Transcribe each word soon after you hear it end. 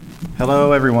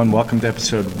Hello, everyone. Welcome to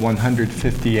episode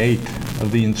 158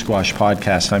 of the In Squash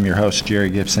podcast. I'm your host, Jerry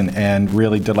Gibson, and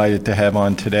really delighted to have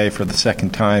on today for the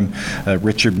second time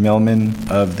Richard Millman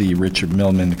of the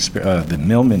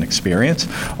Millman Experience,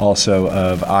 also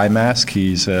of iMask.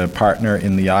 He's a partner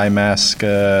in the iMask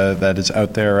that is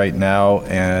out there right now,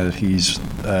 and he's,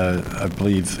 I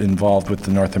believe, involved with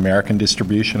the North American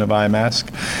distribution of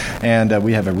iMask. And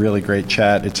we have a really great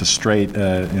chat. It's a straight,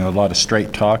 a lot of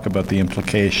straight talk about the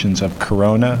implications of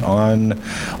Corona on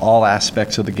all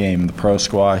aspects of the game, the pro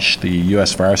squash, the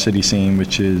U.S. varsity scene,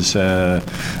 which is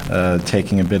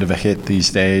taking a bit of a hit these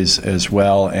days as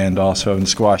well, and also in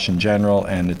squash in general.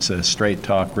 And it's a straight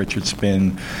talk. Richard's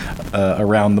been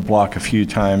around the block a few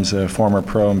times, a former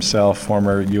pro himself,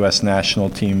 former U.S. national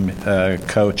team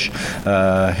coach,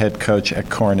 head coach at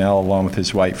Cornell, along with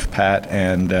his wife, Pat,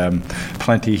 and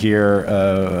plenty here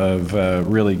of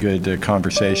really good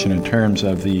conversation in terms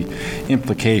of the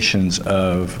implications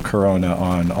of Corona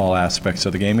on all aspects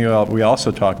of the game. We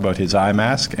also talk about his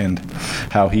iMask and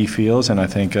how he feels, and I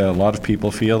think a lot of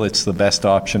people feel it's the best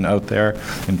option out there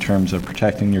in terms of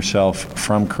protecting yourself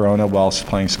from Corona whilst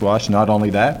playing squash. Not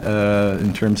only that,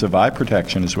 in terms of eye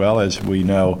protection as well, as we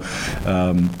know.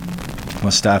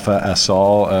 Mustafa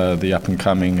Asal, the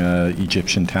up-and-coming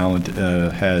Egyptian talent,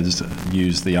 has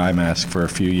used the iMask for a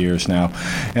few years now.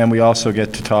 And we also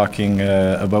get to talking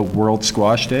about World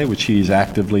Squash Day, which he's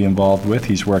actively involved with.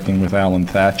 He's working with Alan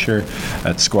Thatcher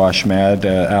at Squash Mad.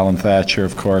 Alan Thatcher,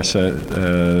 of course,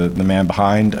 the man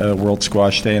behind World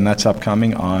Squash Day, and that's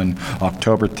upcoming on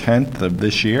October 10th of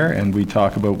this year. And we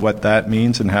talk about what that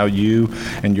means and how you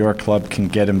and your club can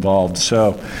get involved.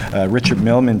 So, Richard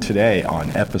Millman today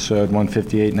on episode 158.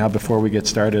 Now, before we get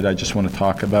started, I just want to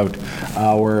talk about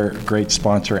our great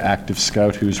sponsor, Active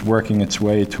Scout, who's working its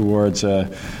way towards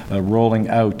rolling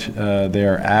out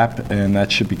their app, and that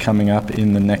should be coming up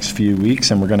in the next few weeks.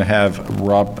 And we're going to have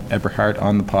Rob Eberhardt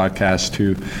on the podcast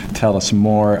to tell us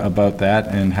more about that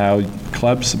and how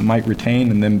clubs might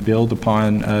retain and then build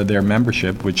upon their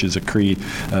membership, which is a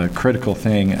critical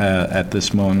thing at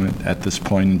this moment, at this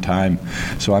point in time.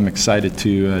 So I'm excited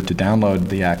to download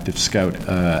the Active Scout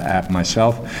app myself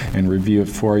and review it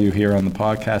for you here on the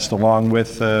podcast, along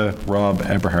with Rob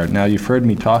Eberhardt. Now, you've heard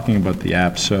me talking about the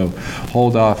app, so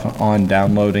hold off on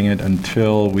downloading it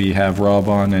until we have Rob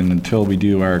on and until we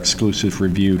do our exclusive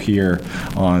review here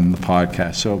on the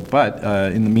podcast. But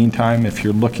in the meantime, if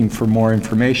you're looking for more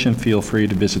information, feel free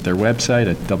to visit their website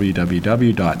at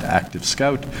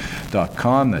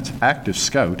www.activescout.com. That's Active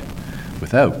Scout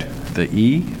without the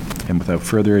E. And without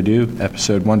further ado,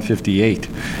 episode 158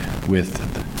 with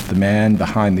the man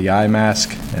behind the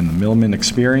iMask and the Millman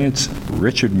Experience,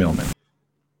 Richard Millman.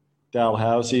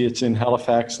 Dalhousie, it's in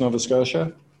Halifax, Nova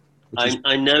Scotia.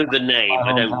 I know the name.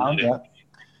 I don't know.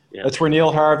 Yeah. That's where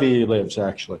Neil Harvey lives,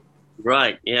 actually.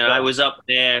 Right. Yeah, I was up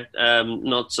there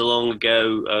not so long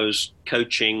ago. I was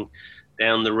coaching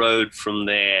down the road from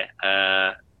there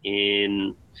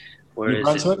in New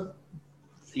Brunswick?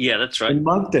 Yeah, that's right. In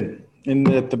Moncton,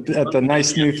 at the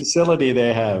nice new facility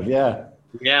they have. Yeah.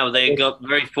 Yeah, they got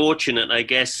very fortunate, I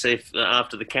guess, if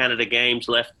after the Canada Games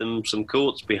left them some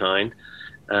courts behind.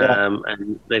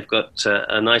 And they've got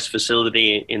a nice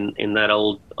facility in that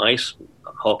old ice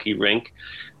hockey rink.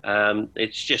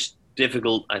 It's just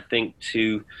difficult, I think,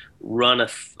 to run a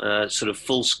sort of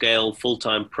full-scale,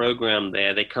 full-time program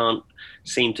there. They can't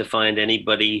seem to find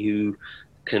anybody who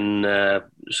can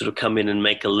sort of come in and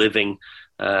make a living,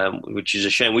 which is a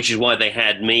shame, which is why they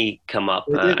had me come up.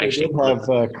 They did have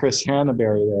Chris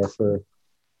Hannaberry there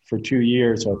for 2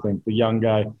 years, I think, the young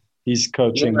guy. He's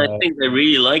coaching. I think they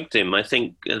really liked him. I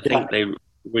think they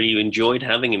really enjoyed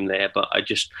having him there, but I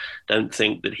just don't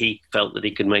think that he felt that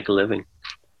he could make a living.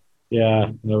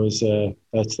 Yeah, that's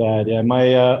that. Yeah,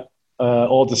 my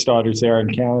oldest daughter's there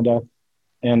in Canada,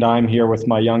 and I'm here with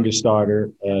my youngest daughter.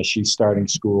 She's starting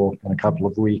school in a couple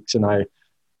of weeks, and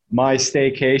my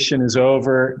staycation is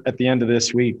over at the end of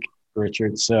this week,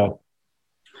 Richard. So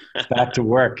back to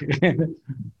work.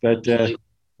 But yeah,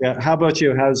 how about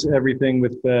you? How's everything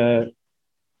with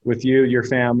you, your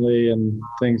family, and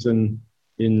things in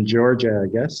Georgia, I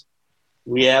guess?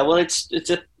 Yeah, well, it's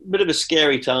a bit of a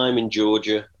scary time in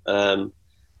Georgia. The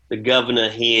governor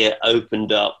here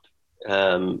opened up.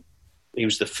 He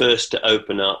was the first to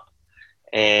open up,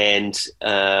 and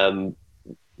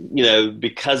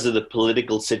because of the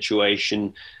political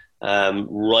situation,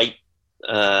 right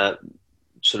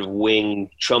sort of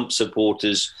wing Trump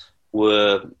supporters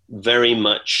were very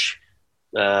much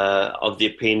of the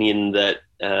opinion that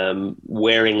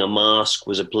wearing a mask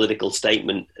was a political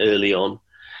statement early on.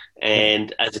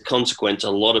 And as a consequence,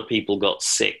 a lot of people got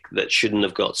sick that shouldn't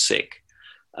have got sick.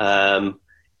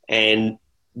 And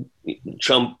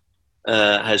Trump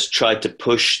has tried to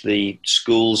push the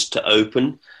schools to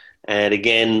open. And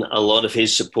again, a lot of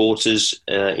his supporters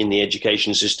in the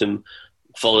education system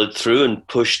followed through and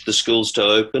pushed the schools to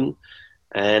open.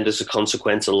 And as a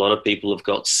consequence, a lot of people have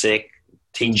got sick.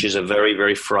 Teachers are very,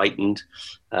 very frightened.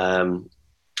 Some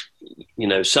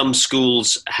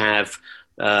schools have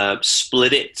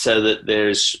split it so that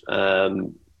there's,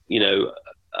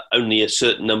 only a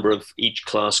certain number of each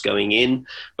class going in.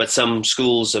 But some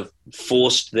schools have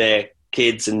forced their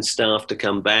kids and staff to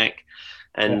come back.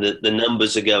 And the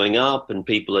numbers are going up and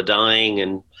people are dying.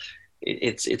 And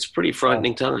it's pretty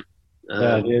frightening time.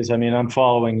 Yeah, it is. I mean, I'm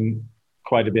following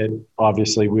quite a bit.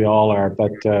 Obviously, we all are.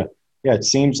 But, it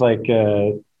seems like,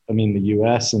 the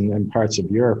U.S. and parts of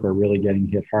Europe are really getting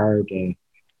hit hard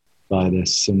by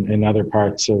this. And other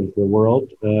parts of the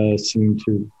world seem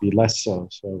to be less so.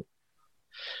 So,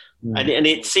 And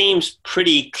it seems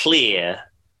pretty clear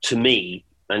to me,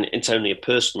 and it's only a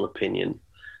personal opinion,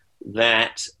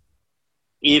 that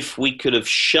if we could have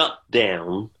shut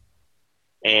down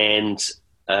and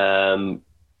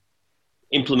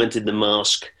implemented the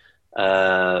mask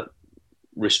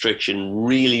restriction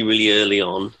really, really early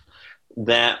on,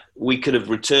 that we could have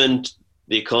returned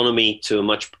the economy to a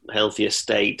much healthier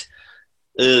state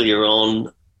earlier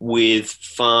on with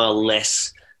far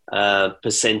less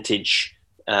percentage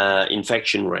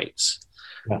infection rates.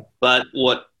 Yeah. But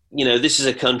this is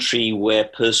a country where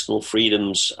personal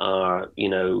freedoms are,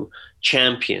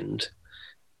 championed.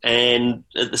 And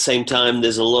at the same time,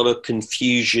 there's a lot of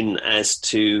confusion as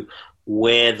to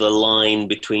where the line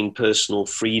between personal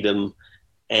freedom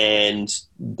and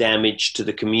damage to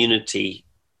the community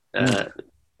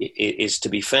is to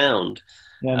be found.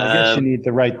 Yeah, and I guess you need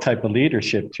the right type of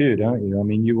leadership too, don't you? I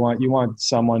mean, you want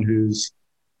someone who's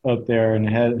out there and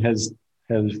has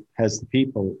the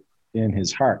people in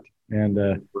his heart. And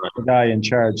the guy in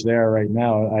charge there right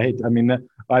now,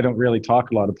 I don't really talk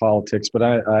a lot of politics, but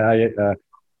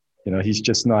he's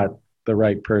just not the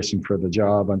right person for the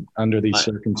job under these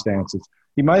circumstances.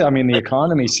 The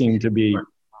economy seemed to be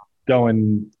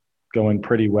going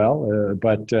pretty well,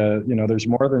 but there's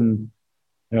more than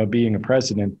being a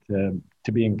president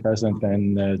to being president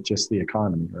than just the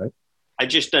economy, right? I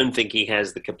just don't think he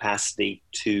has the capacity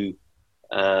to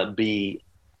be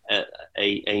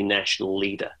a national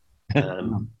leader.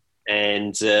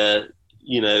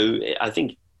 I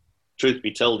think, truth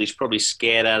be told, he's probably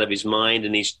scared out of his mind,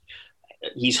 and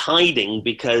he's hiding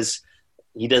because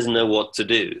he doesn't know what to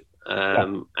do.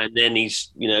 And then he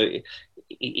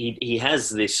has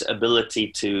this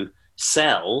ability to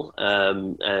sell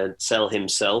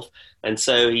himself, and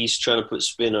so he's trying to put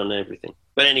spin on everything.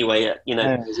 But anyway,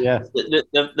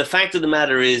 the fact of the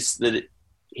matter is that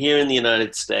here in the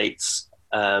United States,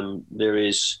 there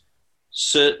is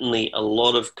certainly a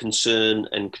lot of concern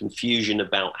and confusion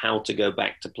about how to go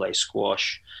back to play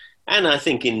squash. And I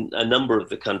think in a number of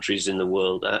the countries in the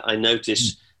world, I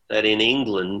notice that in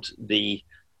England, the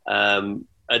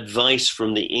advice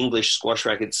from the English Squash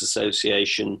Rackets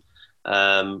Association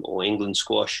or England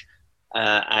Squash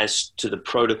as to the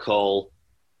protocol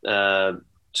to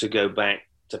go back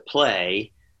to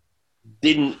play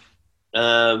didn't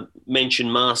mention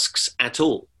masks at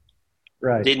all.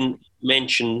 Right. Didn't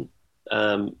mention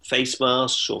face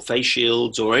masks or face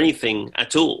shields or anything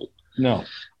at all. No.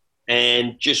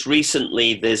 And just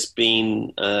recently, there's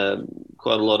been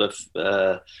quite a lot of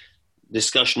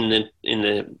discussion in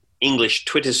the English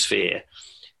Twitter sphere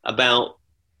about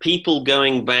people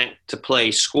going back to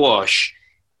play squash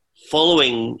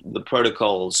following the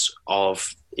protocols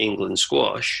of England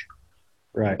squash,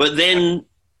 right? But then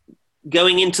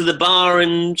going into the bar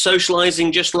and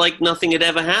socializing just like nothing had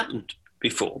ever happened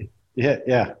before.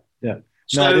 Yeah.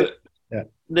 So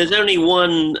there's only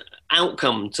one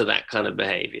outcome to that kind of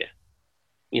behavior,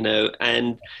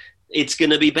 and it's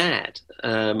going to be bad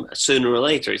sooner or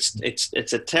later.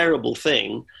 It's a terrible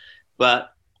thing,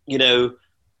 but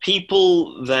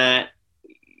people that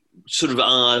sort of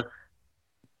are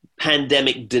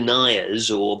pandemic deniers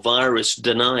or virus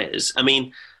deniers. I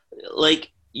mean,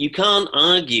 you can't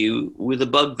argue with a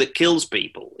bug that kills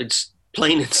people. It's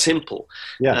plain and simple.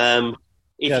 Yeah.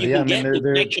 If you can get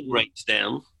infection rates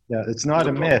down. Yeah, it's not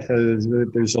a myth.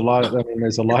 There's a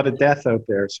lot of death out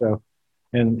there. So,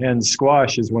 and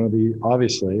squash is one of the,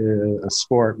 obviously a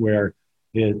sport where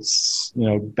it's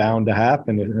bound to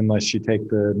happen unless you take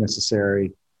the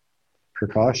necessary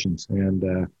precautions.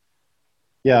 And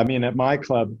at my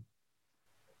club,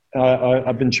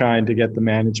 I've been trying to get the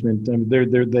management.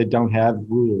 They don't have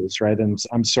rules, right? And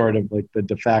I'm sort of like the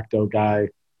de facto guy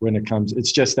when it comes.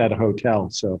 It's just at a hotel,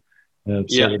 so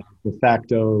sort of de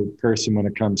facto person when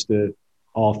it comes to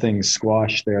all things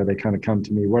squash there. They kind of come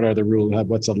to me, what are the rules?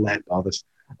 What's a let? All this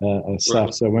stuff.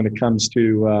 Right. So when it comes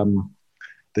to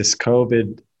this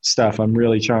COVID stuff, I'm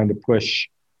really trying to push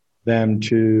them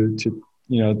to to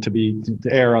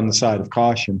err on the side of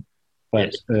caution,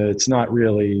 but Yes. it's not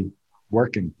really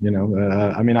working.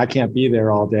 I mean, I can't be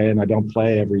there all day, and I don't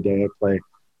play every day. I play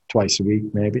twice a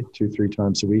week, maybe 2-3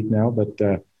 times a week now. But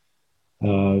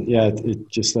yeah, it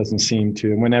just doesn't seem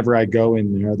to. And whenever I go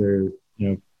in there,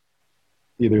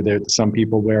 either some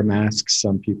people wear masks,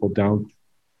 some people don't.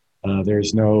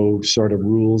 There's no sort of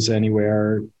rules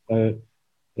anywhere. So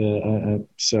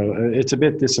it's a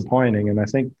bit disappointing, and I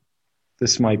think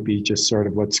this might be just sort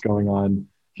of what's going on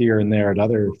here and there at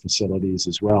other facilities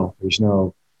as well. There's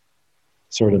no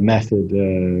sort of method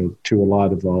to a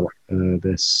lot of all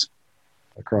this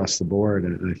across the board,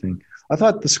 I think. I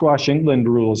thought the Squash England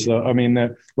rules, though, I mean,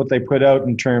 what they put out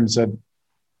in terms of,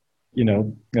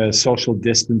 social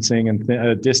distancing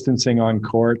and distancing on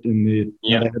court, and they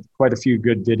had quite a few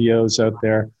good videos out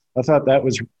there. I thought that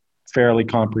was fairly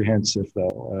comprehensive,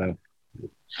 though,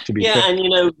 to be fair.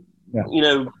 And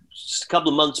a couple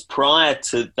of months prior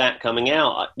to that coming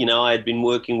out, I had been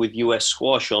working with US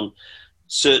Squash on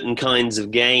certain kinds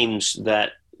of games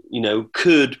that,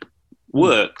 could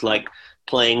work, like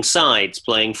playing sides,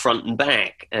 playing front and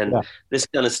back, and this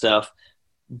kind of stuff.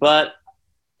 But,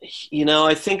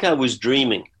 I think I was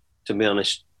dreaming, to be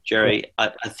honest, Jerry. I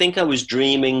think I was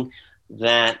dreaming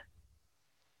that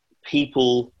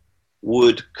people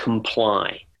would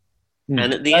comply.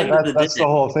 And at the end of the day, that's the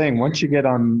whole thing. Once you get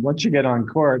on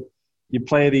court, you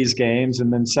play these games,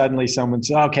 and then suddenly someone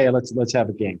says, "Okay, let's have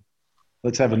a game.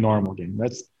 Let's have a normal game."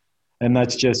 That's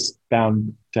just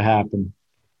bound to happen.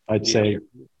 I'd say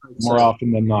more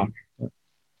often than not.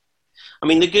 I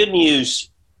mean, the good news,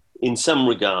 in some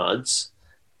regards,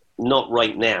 not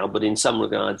right now, but in some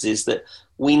regards, is that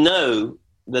we know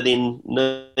that in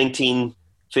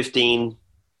 1915,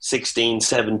 16,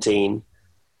 17.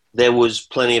 There was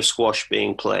plenty of squash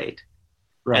being played.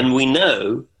 Right. And we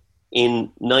know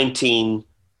in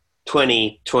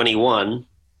 1920, 21,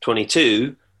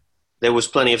 22, there was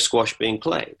plenty of squash being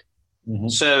played. Mm-hmm.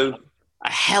 So a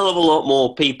hell of a lot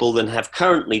more people than have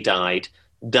currently died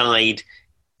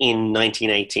in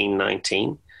 1918,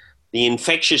 19. The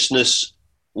infectiousness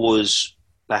was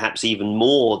perhaps even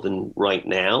more than right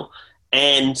now.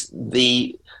 And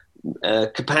the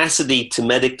capacity to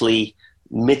medically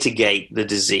mitigate the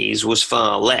disease was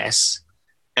far less,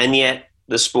 and yet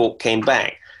the sport came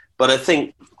back. But I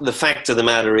think the fact of the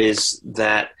matter is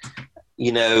that,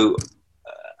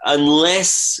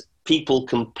 unless people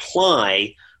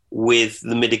comply with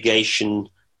the mitigation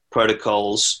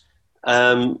protocols,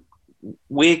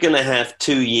 we're going to have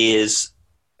 2 years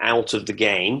out of the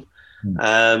game.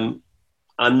 I'm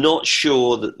not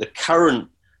sure that the current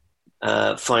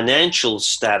financial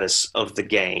status of the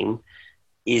game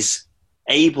is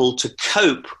able to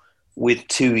cope with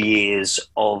 2 years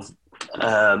of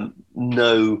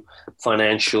no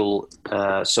financial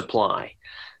supply.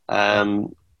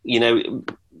 In the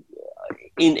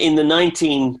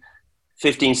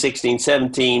 1915, 16,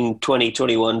 17, 20,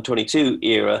 21, 22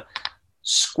 era,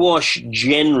 squash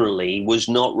generally was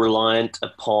not reliant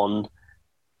upon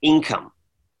income.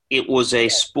 It was a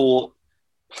sport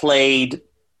played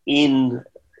in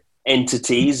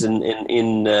entities and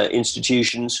in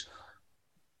institutions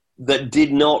that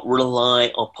did not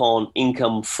rely upon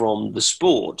income from the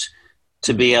sport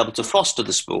to be able to foster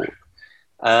the sport.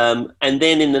 And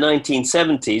then in the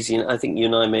 1970s, I think you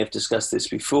and I may have discussed this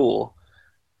before,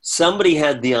 somebody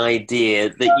had the idea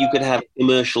that you could have a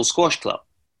commercial squash club,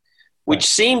 which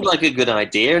seemed like a good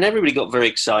idea, and everybody got very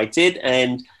excited.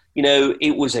 And,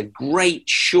 it was a great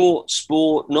short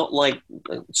sport, not like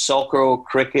soccer or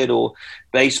cricket or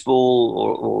baseball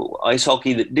or ice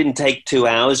hockey that didn't take 2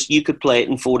 hours. You could play it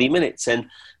in 40 minutes and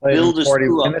build a 40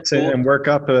 minutes and work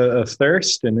up a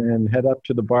thirst and head up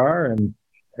to the bar and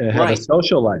have a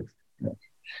social life. Yeah.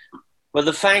 But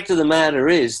the fact of the matter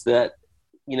is that,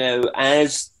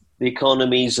 as the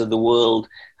economies of the world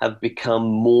have become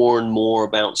more and more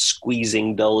about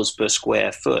squeezing dollars per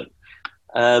square foot,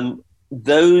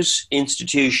 those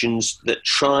institutions that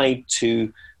try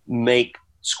to make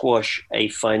squash a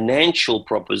financial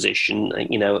proposition,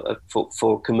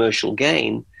 for commercial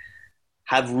gain,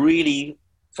 have really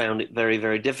found it very,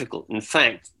 very difficult. In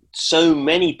fact, so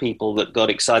many people that got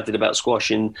excited about squash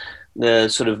in the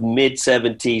sort of mid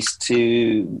 70s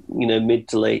to, mid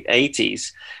to late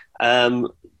 80s,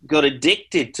 got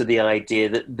addicted to the idea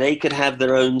that they could have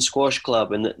their own squash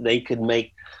club and that they could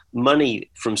make money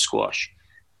from squash.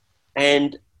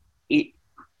 And it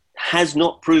has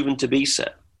not proven to be so.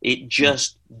 It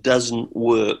just doesn't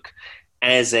work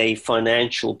as a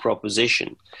financial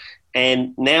proposition.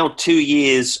 And now 2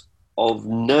 years of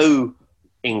no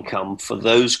income for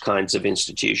those kinds of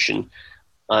institution,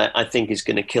 I think is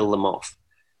going to kill them off.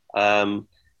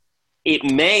 It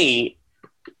may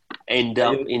end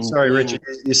up in... Sorry, Richard,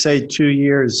 you say 2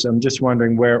 years. I'm just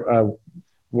wondering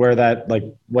where that, like,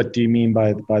 what do you mean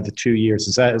by the 2 years?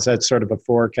 Is that sort of a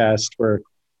forecast where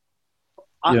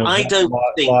I don't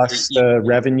think lost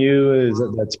revenue?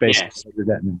 That's basically what you're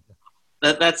getting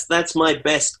into? That's my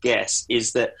best guess,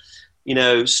 is that,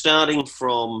 starting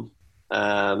from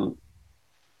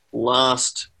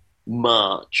last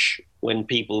March, when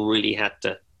people really had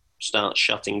to start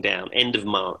shutting down, end of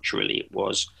March really it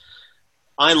was,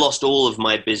 I lost all of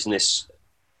my business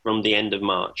from the end of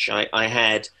March. I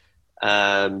had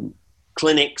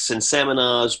clinics and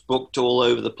seminars booked all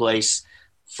over the place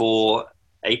for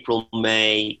April,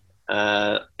 May,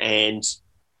 and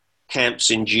camps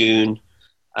in June.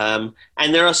 And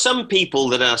there are some people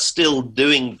that are still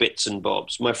doing bits and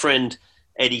bobs. My friend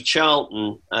Eddie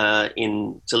Charlton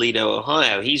in Toledo,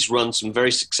 Ohio, he's run some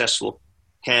very successful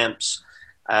camps.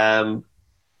 But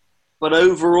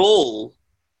overall,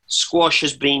 squash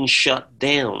has been shut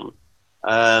down.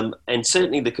 And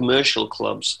certainly the commercial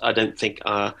clubs, I don't think,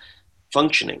 are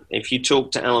functioning. If you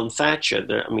talk to Alan Thatcher,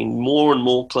 more and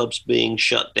more clubs being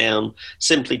shut down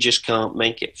simply just can't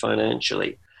make it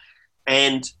financially.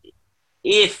 And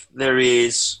if there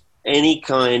is any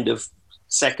kind of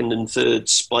second and third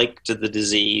spike to the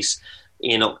disease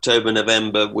in October,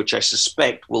 November, which I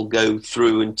suspect will go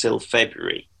through until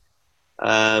February,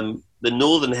 the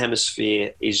Northern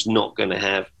Hemisphere is not going to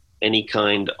have any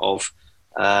kind of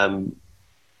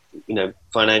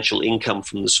financial income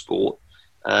from the sport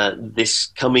this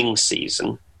coming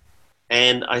season.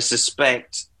 And I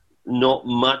suspect not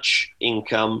much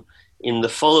income in the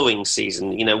following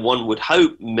season. One would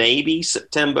hope maybe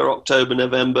September, October,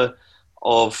 November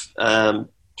of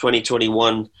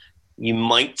 2021, you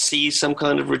might see some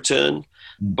kind of return.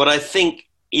 But I think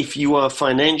if you are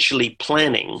financially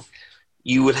planning,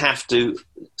 you would have to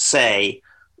say,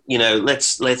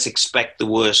 let's expect the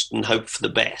worst and hope for the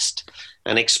best.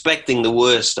 And expecting the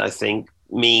worst, I think,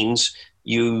 means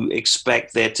you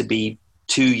expect there to be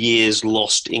 2 years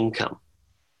lost income.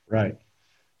 Right.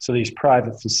 So these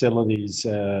private facilities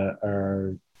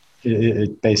are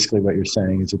basically what you're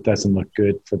saying is it doesn't look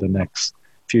good for the next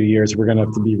few years. We're going to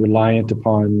have to be reliant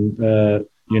upon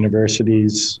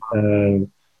universities,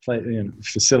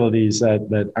 facilities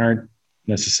that aren't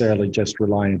necessarily just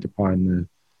reliant upon the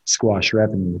squash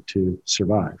revenue to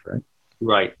survive, right?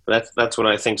 Right. That's what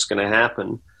I think is going to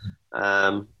happen.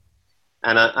 And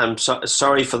I'm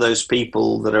sorry for those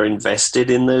people that are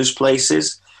invested in those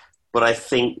places, but I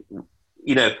think,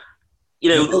 let's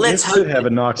hope.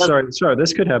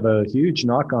 This could have a huge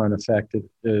knock-on effect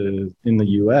in the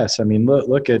U.S.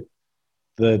 Look at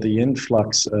the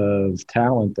influx of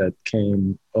talent that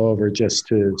came over just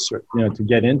to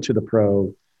get into the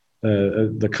pro,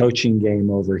 the coaching game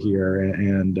over here,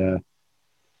 and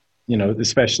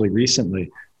especially recently.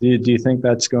 Do you think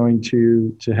that's going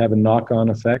to have a knock-on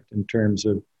effect in terms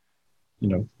of,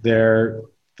 their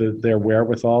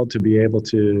wherewithal to be able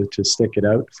to stick it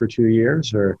out for 2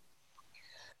 years? Or?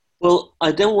 Well,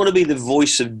 I don't want to be the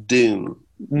voice of doom,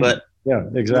 but yeah,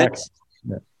 exactly.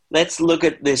 Let's look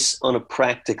at this on a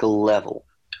practical level.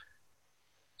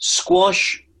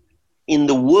 Squash in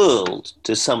the world,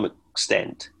 to some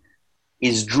extent,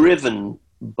 is driven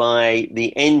by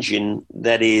the engine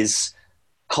that is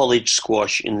college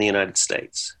squash in the United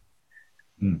States.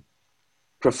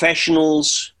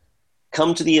 Professionals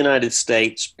come to the United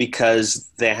States because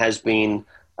there has been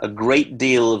a great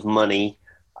deal of money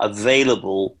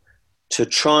available to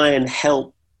try and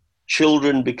help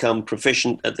children become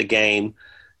proficient at the game,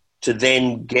 to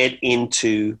then get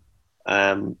into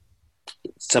some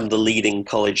of the leading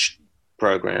college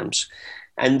programs.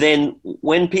 And then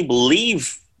when people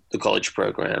leave the college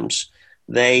programs,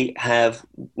 they have,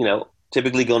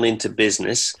 typically gone into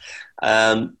business,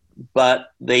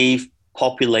 but they've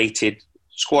populated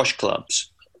squash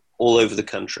clubs all over the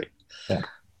country. Yeah.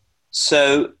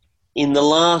 So in the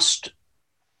last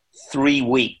 3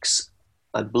 weeks,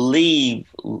 I believe,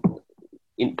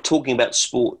 in talking about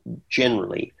sport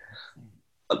generally,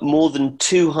 more than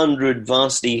 200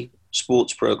 varsity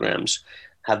sports programs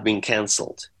have been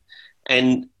cancelled.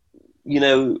 And,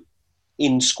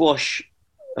 in squash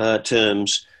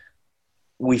terms,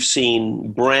 we've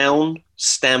seen Brown,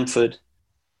 Stanford,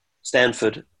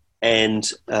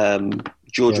 and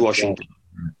George Washington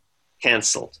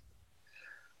cancelled.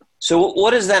 So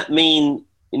what does that mean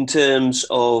in terms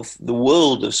of the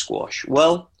world of squash?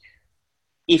 Well,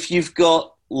 if you've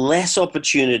got less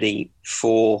opportunity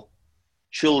for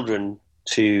children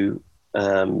to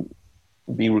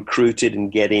be recruited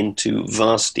and get into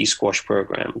varsity squash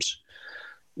programs,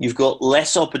 you've got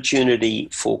less opportunity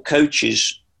for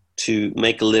coaches to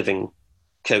make a living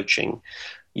coaching.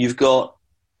 You've got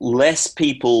less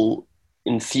people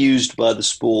enthused by the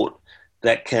sport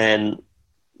that can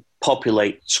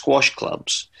populate squash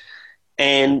clubs.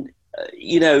 And,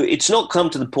 it's not come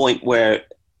to the point where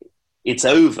it's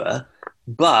over,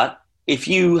 but if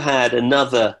you had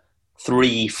another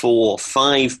 3, 4,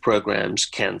 5 programs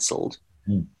cancelled,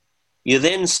 you're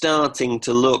then starting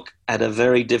to look at a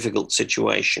very difficult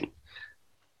situation.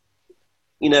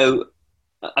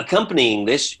 Accompanying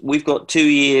this, we've got 2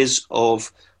 years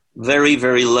of very,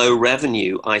 very low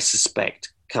revenue, I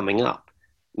suspect, coming up.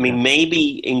 I mean,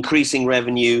 maybe increasing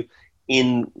revenue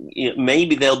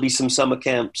maybe there'll be some summer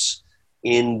camps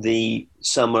in the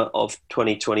summer of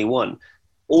 2021.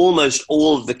 Almost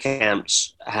all of the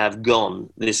camps have gone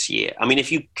this year. I mean, if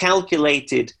you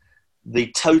calculated the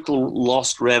total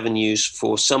lost revenues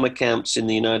for summer camps in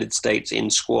the United States in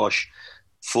squash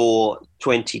for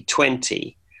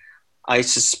 2020, I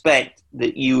suspect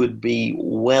that you would be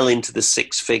well into the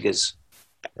 6 figures.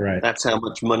 Right. That's how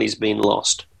much money's been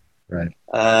lost. Right.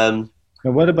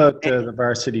 Now, what about the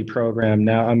varsity program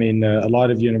now? I mean, a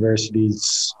lot of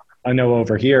universities, I know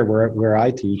over here where I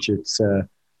teach, it's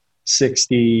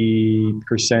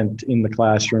 60% in the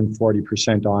classroom,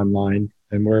 40% online.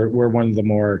 And we're one of the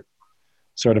more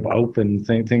sort of open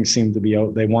things seem to be,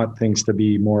 they want things to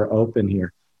be more open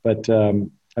here. But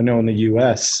I know in the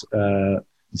US,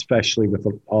 especially with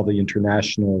all the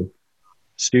international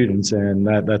students, and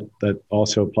that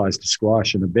also applies to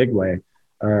squash in a big way.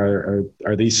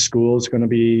 Are these schools going to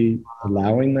be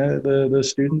allowing the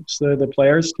students, the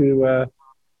players to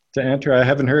enter? I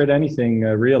haven't heard anything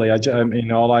really. I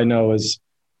mean, all I know is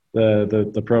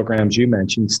the programs you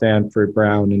mentioned, Stanford,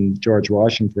 Brown, and George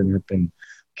Washington, have been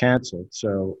canceled.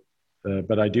 So,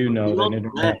 but I do know that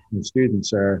international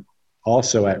students are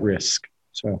also at risk.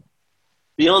 So,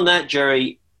 beyond that,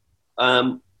 Jerry,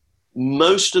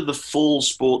 most of the fall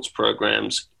sports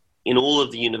programs in all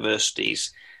of the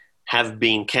universities have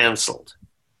been canceled.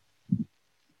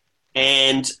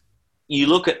 And you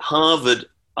look at Harvard,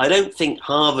 I don't think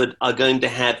Harvard are going to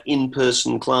have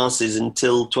in-person classes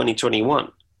until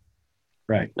 2021.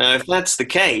 Right. Now, if that's the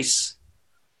case,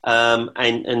 and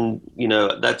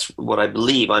that's what I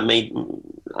believe,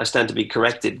 I stand to be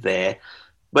corrected there.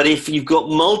 But if you've got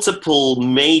multiple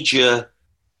major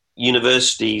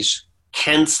universities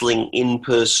canceling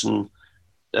in-person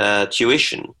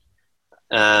tuition,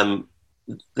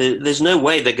 there's no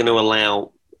way they're going to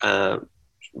allow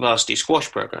varsity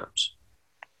squash programs.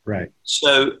 Right.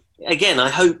 So again,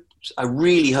 I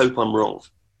really hope I'm wrong.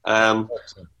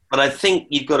 But I think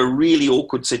you've got a really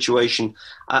awkward situation.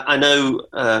 I know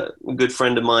a good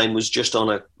friend of mine was just on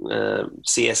a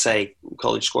CSA,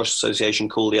 College Squash Association,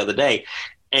 call the other day,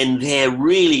 and they're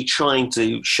really trying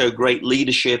to show great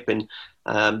leadership in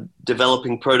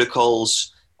developing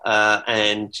protocols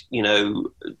and,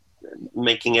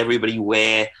 making everybody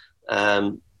wear,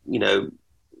 a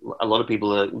lot of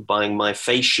people are buying my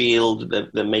face shield.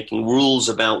 They're making rules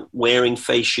about wearing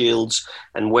face shields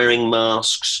and wearing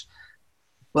masks.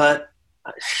 But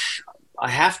I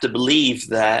have to believe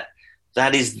that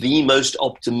is the most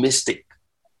optimistic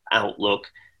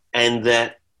outlook, and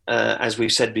that, as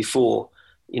we've said before,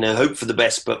 hope for the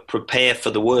best, but prepare for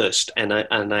the worst. And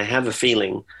I have a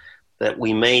feeling that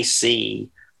we may see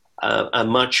a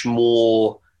much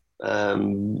more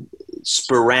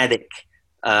sporadic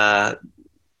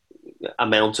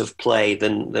amount of play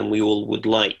than we all would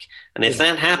like. And if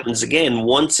that happens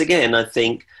once again, I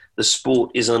think the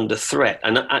sport is under threat.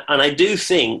 And I do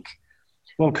think.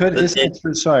 Well,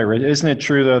 isn't it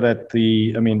true though that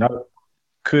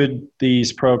could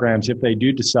these programs, if they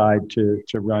do decide to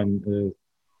run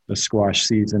the squash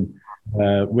season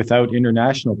without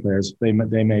international players, they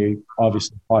may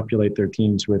obviously populate their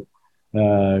teams with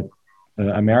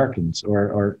Americans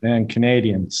and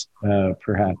Canadians,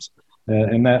 perhaps.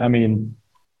 And that,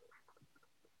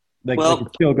 they could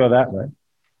still go that way.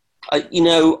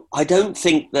 I don't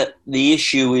think that the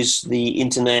issue is the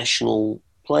international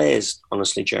players,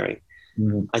 honestly, Jerry.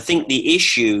 Mm-hmm. I think the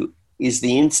issue is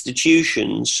the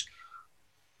institutions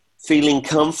feeling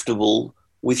comfortable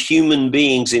with human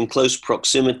beings in close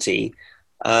proximity,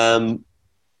 with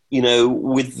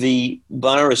the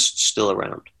virus still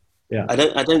around. Yeah. I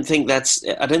don't think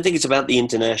it's about the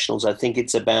internationals. I think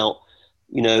it's about,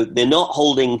 they're not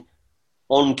holding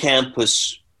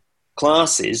on-campus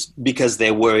classes because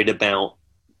they're worried about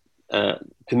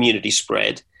community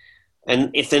spread.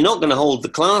 And if they're not going to hold the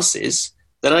classes,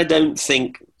 then I don't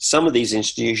think some of these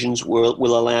institutions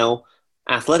will allow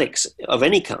athletics of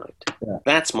any kind. Yeah.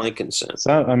 That's my concern.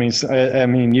 So, I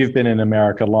mean, you've been in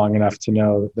America long enough to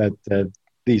know that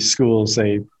these schools,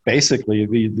 basically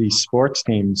these sports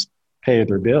teams pay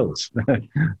their bills. I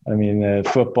mean,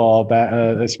 football,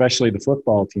 especially the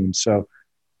football teams. So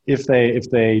if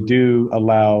they do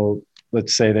allow,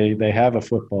 let's say they have a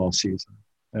football season,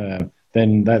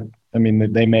 then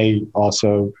they may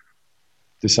also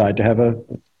decide to have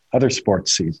other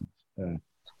sports seasons.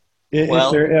 As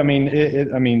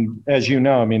you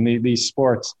know, these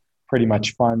sports pretty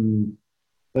much fund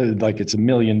like it's $1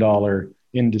 million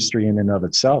industry in and of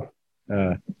itself.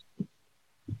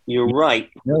 You're right.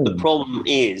 The problem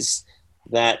is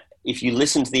that if you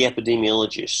listen to the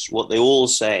epidemiologists, what they all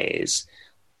say is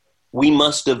we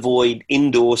must avoid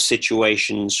indoor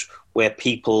situations where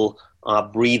people are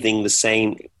breathing the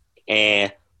same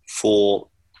air for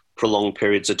prolonged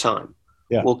periods of time.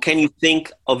 Yeah. Well, can you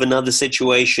think of another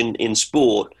situation in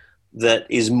sport that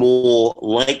is more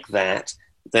like that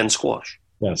than squash?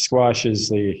 Yeah, squash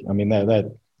is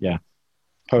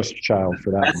poster child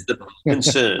for that. That's the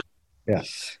concern. Yeah.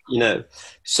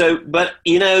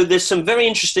 There's some very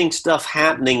interesting stuff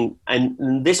happening,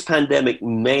 and this pandemic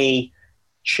may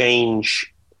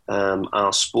change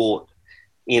our sport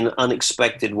in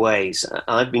unexpected ways.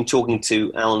 I've been talking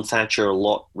to Alan Thatcher a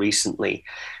lot recently,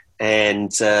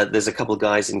 and there's a couple of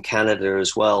guys in Canada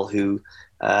as well who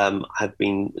have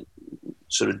been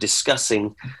sort of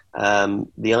discussing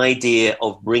the idea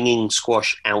of bringing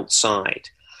squash outside.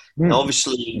 Now,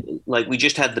 obviously, like we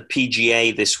just had the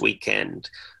PGA this weekend,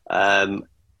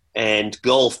 and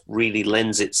golf really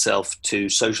lends itself to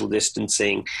social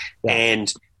distancing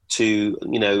and to,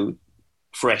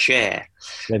 fresh air.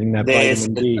 Getting that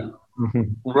vitamin D.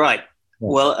 Right. Yeah.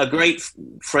 Well, a great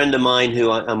friend of mine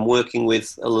who I'm working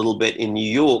with a little bit in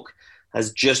New York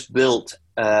has just built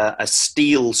a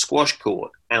steel squash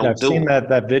court outdoor. Yeah, I've seen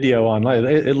that video online.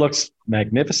 It looks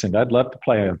magnificent. I'd love to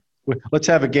play let's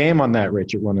have a game on that,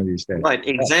 Richard, one of these days. Right,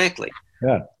 exactly.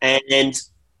 Yeah. And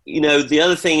the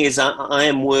other thing is I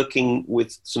am working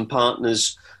with some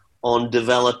partners on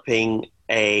developing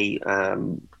a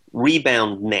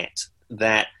rebound net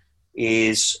that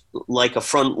is like a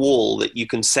front wall that you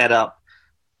can set up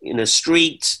in a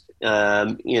street,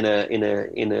 in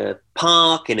a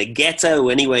park, in a ghetto,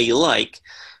 anywhere you like,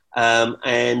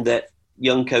 and that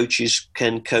young coaches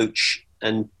can coach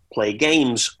and play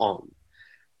games on.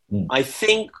 I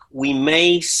think we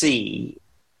may see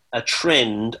a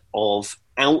trend of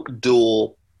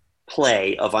outdoor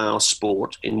play of our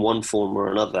sport in one form or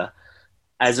another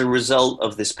as a result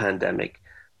of this pandemic,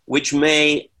 which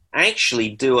may actually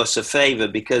do us a favor,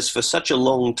 because for such a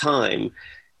long time,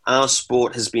 our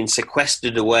sport has been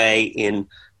sequestered away in,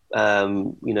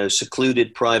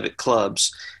 secluded private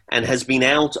clubs and has been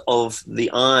out of the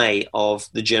eye of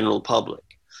the general public.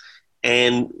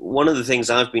 And one of the things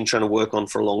I've been trying to work on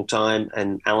for a long time,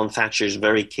 and Alan Thatcher is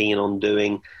very keen on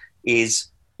doing, is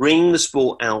bring the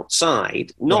sport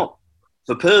outside, not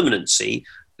for permanency,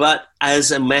 but as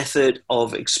a method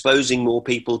of exposing more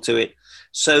people to it,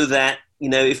 so that,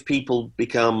 if people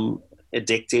become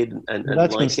addicted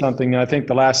that's been something. I think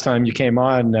the last time you came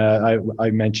on, I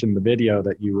mentioned the video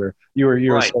that you were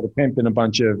right. Sort of pimping a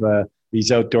bunch of these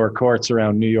outdoor courts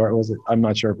around New York. Was it? I'm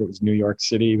not sure if it was New York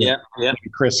City. Yeah.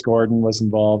 Chris Gordon was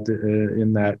involved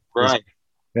in that. Right.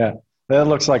 Yeah, that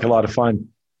looks like a lot of fun.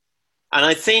 And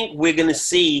I think we're going to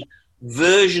see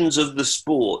versions of the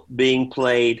sport being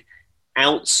played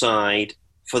outside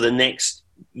for the next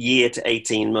year to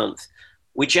 18 months,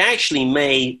 which actually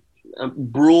may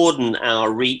broaden our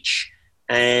reach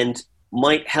and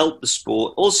might help the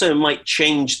sport. Also might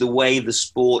change the way the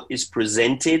sport is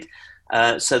presented,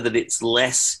 so that it's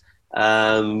less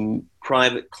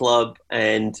private club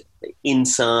and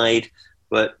inside,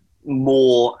 but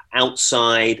more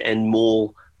outside and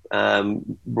more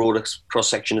broader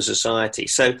cross-section of society.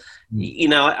 So,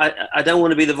 I don't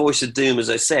want to be the voice of doom, as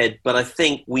I said, but I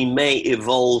think we may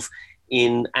evolve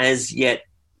in as yet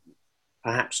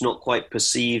perhaps not quite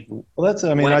perceived. Well,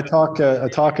 I talk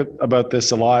about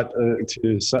this a lot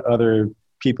to other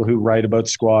people who write about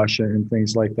squash and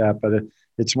things like that, but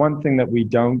it's one thing that we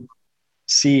don't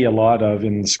see a lot of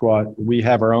in the squash. We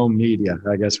have our own media,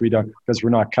 I guess. We don't, because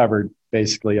we're not covered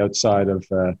basically outside of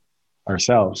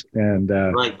ourselves. And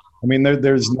right.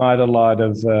 There's not a lot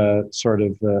of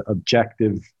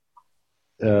objective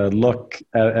look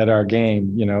at our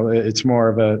game. It's more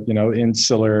of a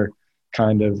insular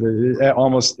kind of.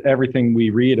 Almost everything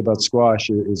we read about squash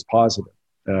is positive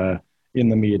in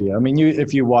the media.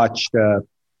 If you watched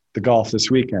the golf this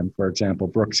weekend, for example.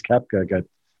 Brooks Koepka got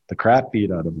the crap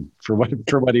beat out of him for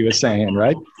what he was saying,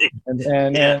 right?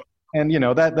 And you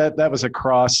know, that was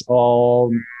across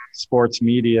all sports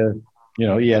media, you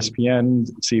know, ESPN,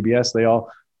 CBS, they all,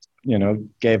 you know,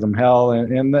 gave him hell,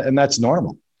 and that's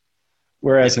normal.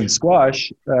 Whereas in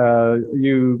squash,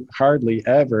 you hardly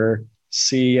ever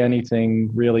see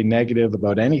anything really negative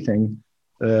about anything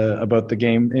about the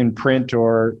game in print,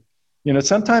 or, you know,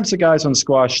 sometimes the guys on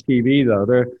squash TV,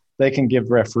 though, they can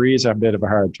give referees a bit of a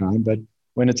hard time, but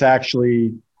when it's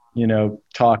actually, you know,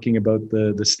 talking about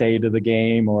the state of the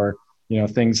game, or, you know,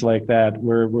 things like that,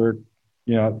 we're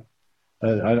you know,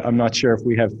 I'm not sure if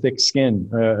we have thick skin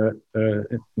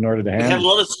in order to handle. We have a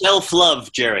lot of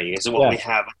self-love, Jerry, is what we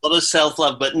have. A lot of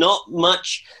self-love, but not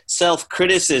much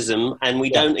self-criticism, and we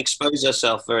don't expose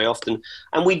ourselves very often.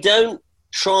 And we don't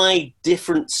try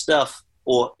different stuff,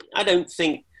 or I don't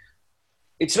think,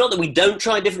 it's not that we don't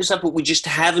try different stuff, but we just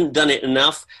haven't done it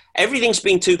enough. Everything's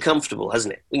been too comfortable,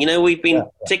 hasn't it? You know, we've been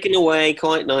ticking away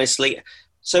quite nicely.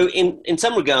 So in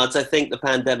some regards, I think the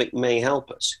pandemic may help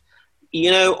us.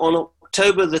 You know, on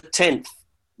October the 10th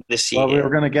this year. Well, we were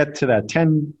going to get to that.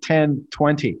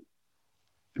 10-10-20.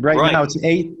 Right now it's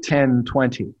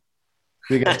 8-10-20.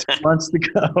 We got 2 months to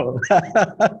go.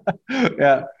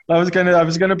 Yeah, I was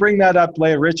gonna bring that up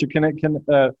later. Richard, can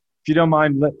if you don't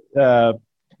mind,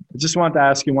 I just want to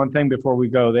ask you one thing before we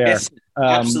go there. Yes,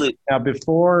 absolutely. Now,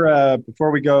 before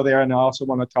we go there, and I also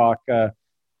want to talk,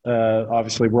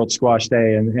 obviously, World Squash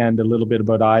Day and a little bit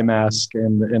about IMASC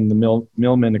and the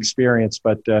Millman experience.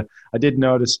 But I did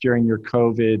notice during your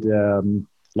COVID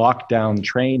lockdown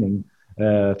training,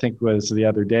 I think it was the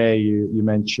other day, you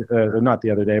mentioned, or not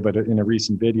the other day, but in a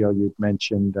recent video, you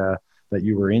mentioned that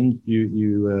you were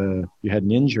you had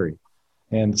an injury.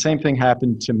 And the same thing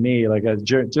happened to me. Like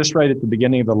just right at the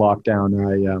beginning of the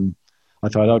lockdown, I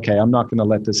thought, okay, I'm not going to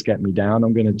let this get me down.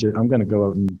 I'm going to go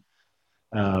out and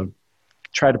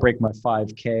try to break my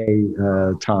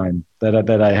 5K time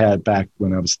that I had back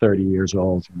when I was 30 years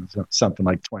old, something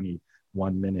like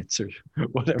 21 minutes or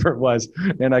whatever it was.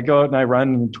 And I go out and I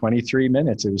run in 23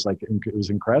 minutes. It was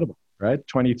incredible, right?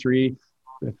 23.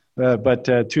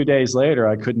 But 2 days later,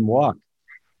 I couldn't walk.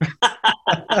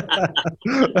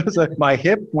 It was like my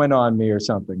hip went on me or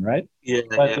something, right? Yeah.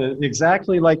 But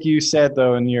exactly like you said,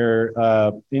 though, in your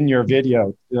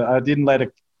video, I didn't let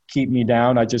it keep me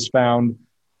down. I just found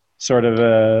sort of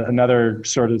another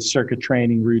sort of circuit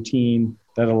training routine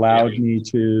that allowed me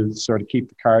to sort of keep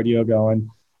the cardio going.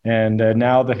 And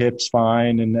now the hip's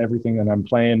fine and everything, and I'm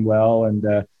playing well, and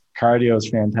cardio is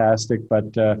fantastic.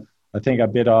 But I think I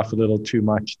bit off a little too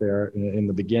much there in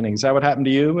the beginning. Is that what happened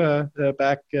to you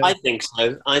back? I think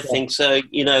so. I think so.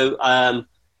 You know, I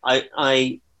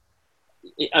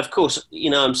of course, you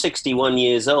know, I'm 61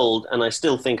 years old and I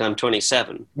still think I'm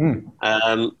 27. And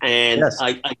yes.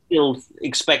 I still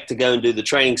expect to go and do the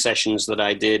training sessions that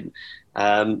I did,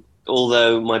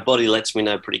 although my body lets me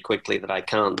know pretty quickly that I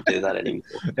can't do that anymore.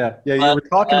 You were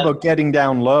talking about getting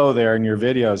down low there in your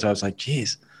videos. I was like,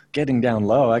 geez, getting down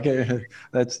low. I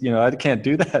can't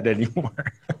do that anymore.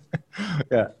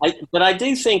 But I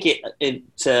do think it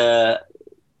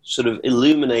sort of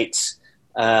illuminates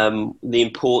the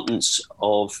importance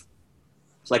of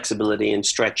flexibility and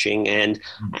stretching and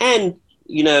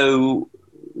you know,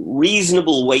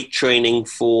 reasonable weight training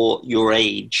for your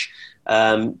age,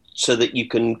 so that you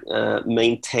can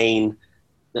maintain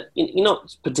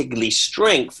not particularly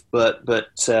strength, but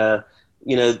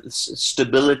you know,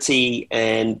 stability,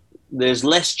 and there's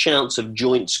less chance of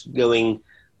joints going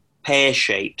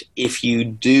pear-shaped if you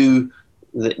do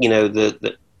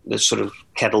the sort of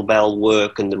kettlebell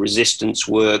work and the resistance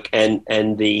work and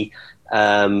the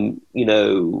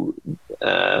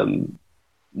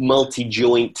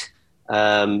multi-joint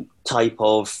type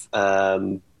of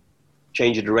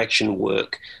change of direction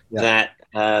work that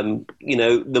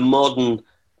the modern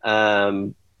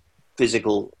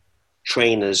physical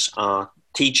trainers are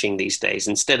teaching these days,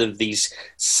 instead of these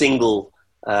single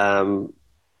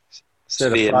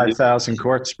instead of 5,000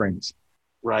 court springs.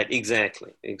 Right,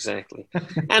 exactly.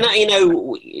 And, you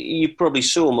know, you probably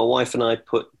saw my wife and I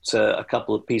put a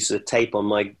couple of pieces of tape on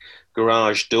my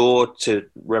garage door to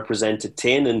represent a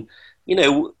tin. And, you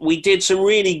know, we did some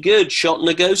really good shot and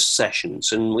a ghost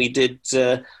sessions. And we did,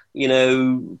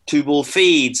 2-ball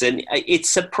feeds. And it's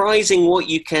surprising what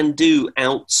you can do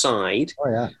outside. Oh,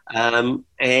 yeah.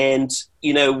 And,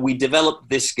 you know, we developed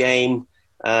this game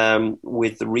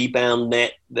with the rebound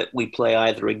net that we play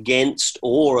either against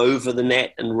or over the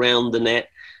net and round the net.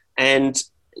 And,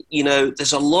 you know,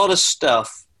 there's a lot of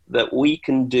stuff that we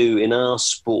can do in our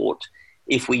sport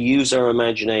if we use our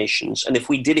imaginations. And if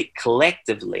we did it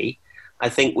collectively, I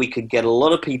think we could get a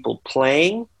lot of people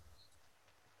playing,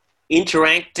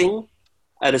 interacting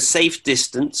at a safe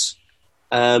distance.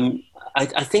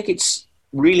 I think it's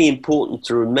really important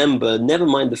to remember, never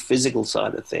mind the physical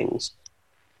side of things,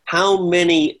 how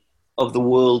many of the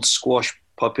world's squash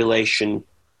population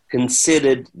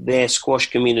considered their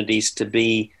squash communities to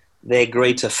be their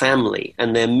greater family,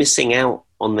 and they're missing out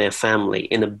on their family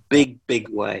in a big, big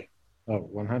way. Oh,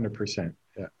 100%.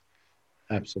 Yeah,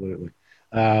 absolutely.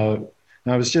 Now,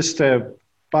 I was just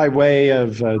by way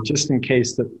of, just in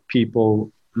case that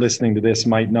people listening to this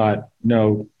might not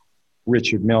know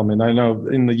Richard Millman. I know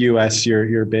in the U.S.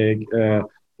 you're big.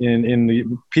 In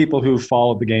the people who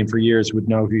followed the game for years would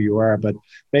know who you are. But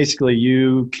basically,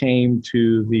 you came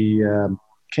to the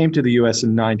U.S.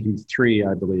 in '93,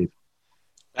 I believe.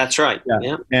 That's right.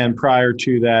 Yeah. And prior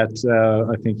to that,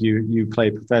 I think you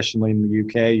played professionally in the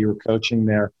UK. You were coaching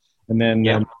there, and then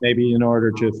maybe in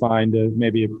order to find to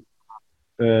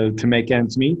make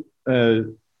ends meet,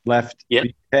 left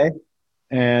the UK,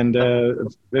 and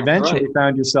eventually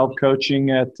found yourself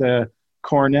coaching at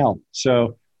Cornell.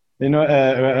 So, you know,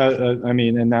 I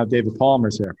mean, and now David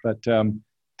Palmer's there. But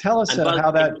tell us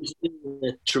how that.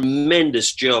 A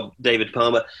tremendous job, David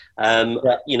Palmer.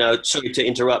 You know, sorry to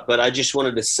interrupt, but I just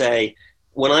wanted to say,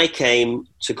 when I came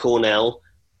to Cornell,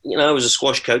 you know, I was a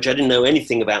squash coach. I didn't know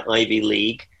anything about Ivy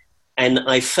League, and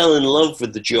I fell in love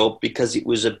with the job because it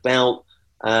was about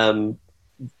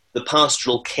the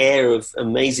pastoral care of an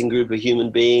amazing group of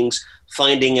human beings,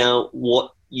 finding out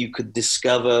what you could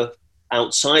discover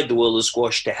outside the world of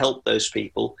squash to help those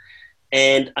people.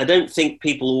 And I don't think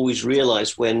people always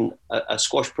realize when a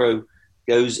squash pro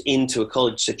goes into a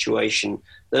college situation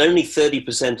that only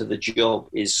 30% of the job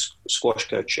is squash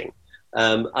coaching.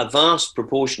 A vast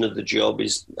proportion of the job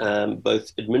is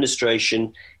both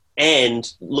administration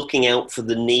and looking out for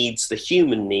the needs, the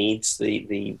human needs,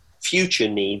 the future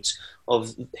needs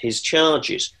of his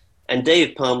charges. And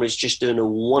David Palmer is just doing a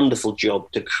wonderful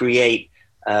job to create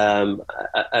an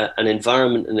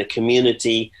environment and a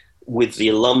community with the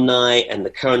alumni and the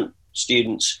current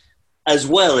students, as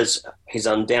well as his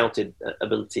undoubted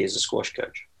ability as a squash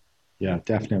coach. Yeah,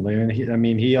 definitely. And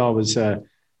he always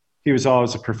was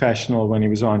always a professional when he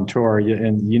was on tour,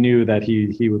 and you knew that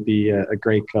he would be a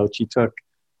great coach. He took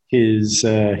his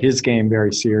game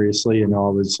very seriously and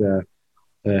always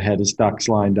had his ducks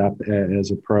lined up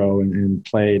as a pro and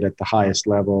played at the highest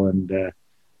level. And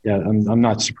I'm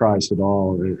not surprised at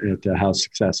all at how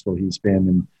successful he's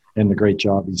been and the great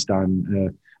job he's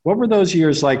done. What were those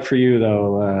years like for you,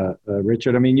 though,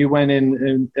 Richard? I mean, you went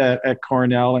in at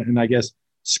Cornell, and I guess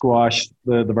squash,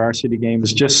 the varsity game,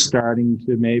 was just starting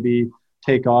to maybe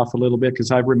take off a little bit.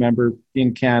 Because I remember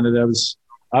in Canada,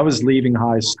 I was leaving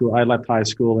high school. I left high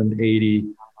school in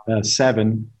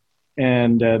 '87,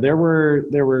 and there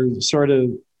were sort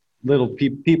of little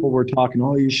people were talking,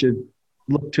 oh, you should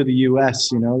look to the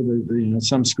U.S., you know,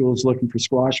 some schools looking for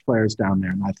squash players down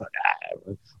there. And I thought,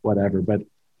 whatever. But,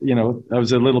 you know, I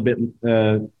was a little bit,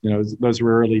 those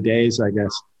were early days, I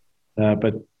guess.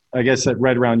 But I guess that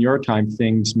right around your time,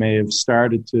 things may have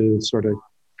started to sort of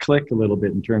click a little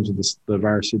bit in terms of the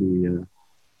varsity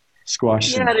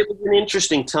squash. Yeah, it was an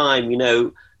interesting time. You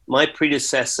know, my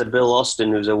predecessor, Bill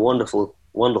Austin, who's a wonderful,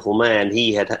 wonderful man,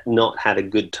 he had not had a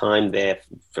good time there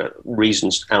for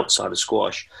reasons outside of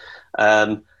squash.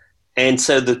 And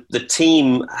so the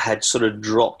team had sort of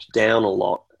dropped down a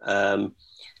lot.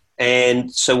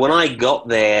 And so when I got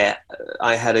there,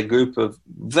 I had a group of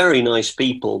very nice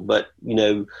people, but, you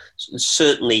know,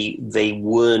 certainly they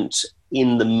weren't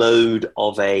in the mode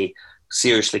of a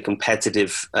seriously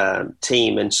competitive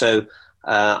team. And so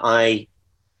I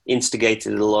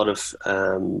instigated a lot of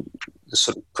the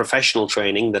sort of professional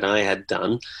training that I had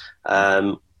done.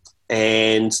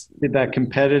 And did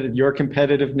that your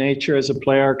competitive nature as a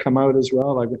player come out as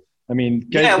well? I mean,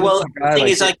 yeah, well, the thing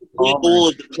is, I could meet all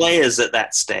of the players at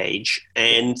that stage.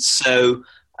 And so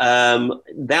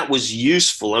that was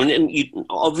useful. I mean,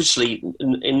 obviously,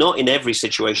 not in every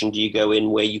situation do you go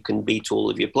in where you can beat all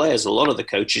of your players. A lot of the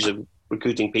coaches are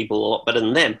recruiting people a lot better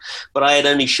than them. But I had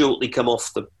only shortly come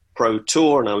off the pro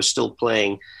tour, and I was still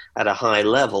playing at a high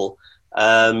level.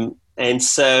 And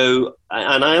so,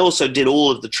 and I also did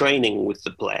all of the training with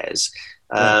the players.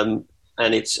 And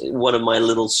it's one of my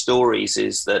little stories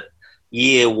is that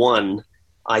year one,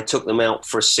 I took them out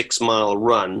for a 6-mile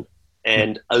run,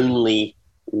 and only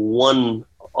one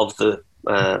of the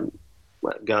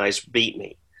guys beat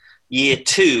me. Year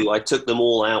two, I took them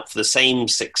all out for the same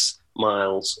 6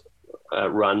 miles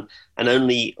run, and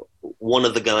only one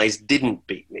of the guys didn't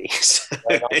beat me. So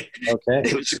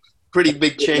it was a pretty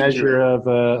big change. Measure of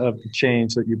the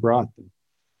change that you brought them.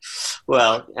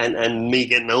 Well, and me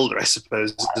getting older, I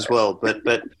suppose, as well. But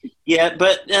so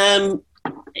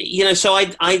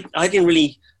I didn't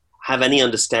really have any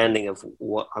understanding of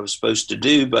what I was supposed to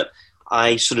do, but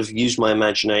I sort of used my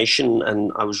imagination,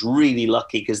 and I was really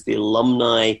lucky because the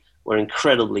alumni were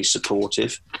incredibly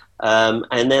supportive.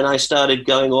 And then I started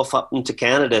going off up into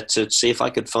Canada to see if I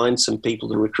could find some people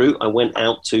to recruit. I went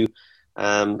out to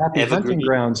Happy hunting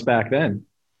grounds back then.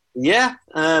 Yeah.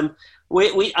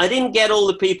 I didn't get all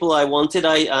the people I wanted.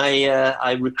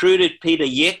 I recruited Peter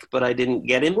Yick, but I didn't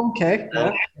get him. Okay.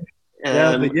 The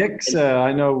Yicks,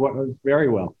 I know very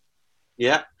well.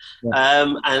 Yeah.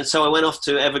 And so I went off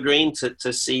to Evergreen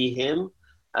to see him.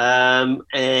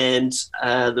 And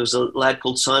there was a lad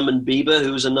called Simon Bieber,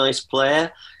 who was a nice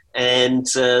player. And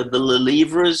the the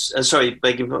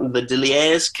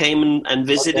Deliers came and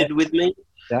visited with me.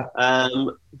 Yeah.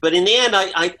 But in the end,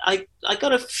 I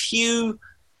got a few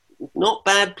not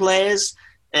bad players.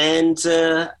 And,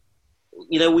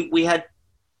 we had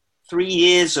 3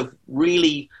 years of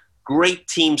really great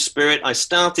team spirit. I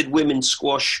started women's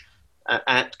squash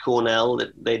at Cornell.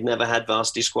 They'd never had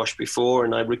varsity squash before,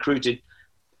 and I recruited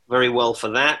very well for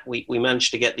that. We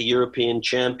managed to get the European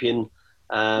champion.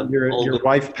 Your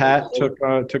wife Pat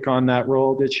took on that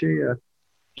role, did she?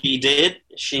 She did.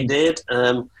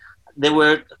 There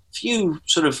were a few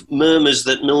sort of murmurs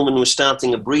that Millman was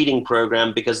starting a breeding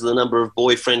program because of the number of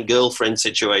boyfriend-girlfriend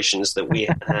situations that we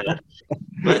had.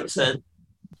 But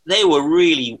they were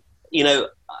really,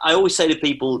 I always say to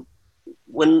people,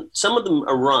 when some of them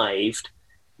arrived,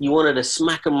 you wanted to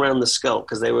smack them around the skull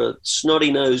because they were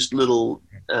snotty-nosed little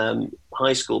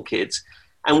high school kids.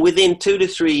 And within 2 to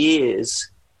 3 years,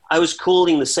 I was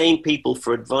calling the same people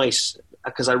for advice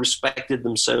because I respected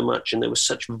them so much, and they were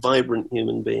such vibrant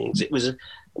human beings. It was an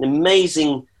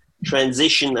amazing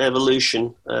transition,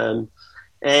 evolution.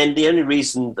 And the only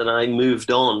reason that I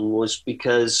moved on was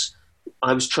because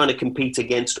I was trying to compete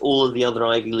against all of the other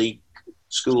Ivy League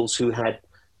schools who had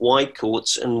wide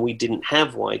courts, and we didn't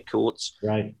have wide courts.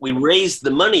 Right. We raised the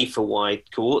money for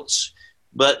wide courts,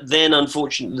 but then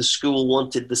unfortunately the school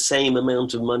wanted the same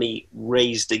amount of money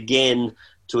raised again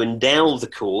to endow the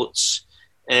courts.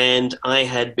 And I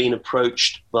had been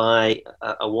approached by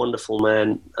a wonderful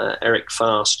man, Eric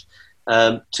Fast,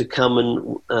 to come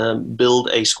and build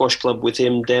a squash club with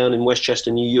him down in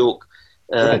Westchester, New York,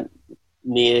 right.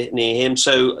 near him.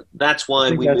 So that's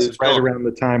why we moved right on. Around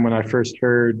the time when I first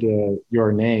heard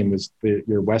your name was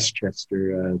your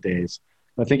Westchester days.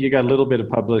 I think you got a little bit of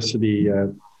publicity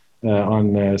on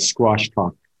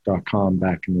squashtalk.com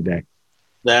back in the day.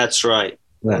 That's right.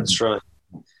 That's right.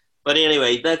 But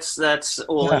anyway, that's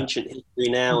all ancient history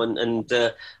now, and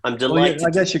I'm delighted. Well, I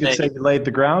guess you could say you laid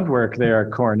the groundwork there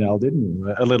at Cornell, didn't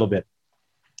you? A little bit.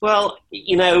 Well,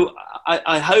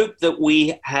 I hope that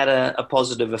we had a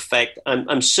positive effect.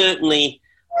 I'm certainly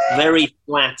very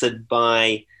flattered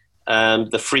by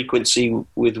the frequency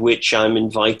with which I'm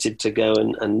invited to go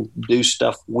and do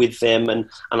stuff with them, and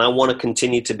I want to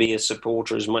continue to be a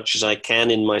supporter as much as I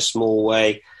can in my small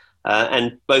way.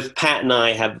 And both Pat and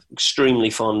I have extremely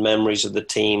fond memories of the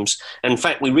teams. And in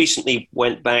fact, we recently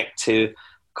went back to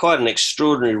quite an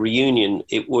extraordinary reunion.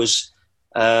 It was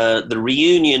the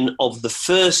reunion of the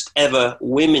first ever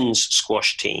women's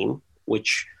squash team,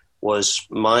 which was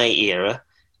my era,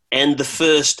 and the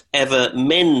first ever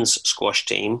men's squash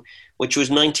team, which was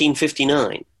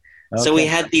 1959. Okay. So we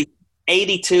had these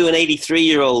 82 and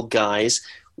 83-year-old guys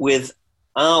with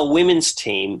our women's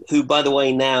team, who, by the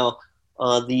way, now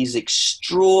are these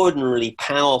extraordinarily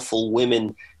powerful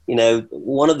women.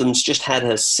 One of them's just had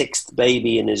her 6th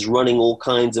baby and is running all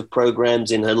kinds of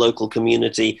programs in her local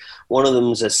community. One of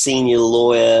them's a senior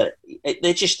lawyer.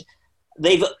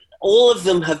 All of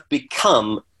them have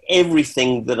become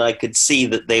everything that I could see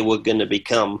that they were going to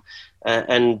become.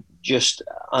 I'm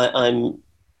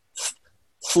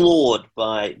floored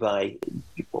by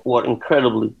what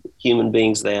incredible human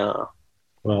beings they are.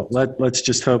 Well, let's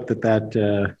just hope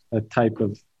that type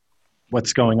of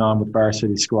what's going on with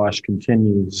varsity squash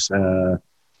continues.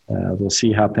 We'll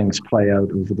see how things play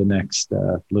out over the next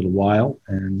little while.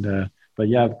 But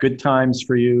yeah, good times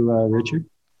for you, Richard.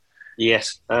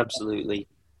 Yes, absolutely.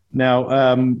 Now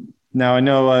I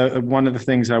know one of the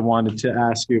things I wanted to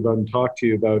ask you about and talk to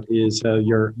you about is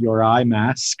your eye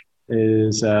mask.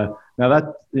 Is now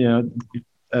that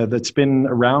that's been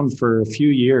around for a few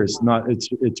years.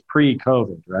 It's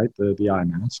pre-COVID, right? The eye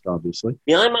mask, obviously.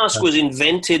 The eye mask was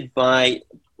invented by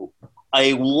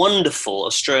a wonderful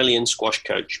Australian squash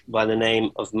coach by the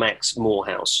name of Max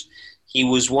Morehouse. He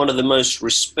was one of the most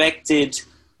respected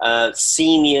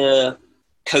senior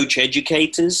coach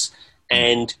educators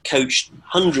and coached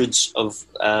hundreds of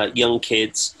young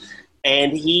kids.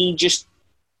 And he just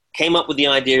came up with the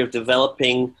idea of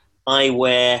developing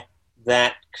eyewear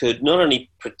that could not only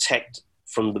protect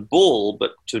from the ball,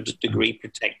 but to a degree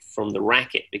protect from the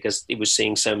racket, because he was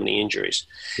seeing so many injuries.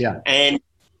 Yeah. And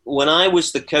when I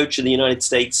was the coach of the United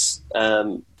States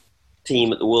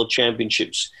team at the World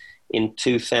Championships in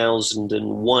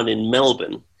 2001 in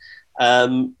Melbourne,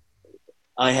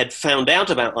 I had found out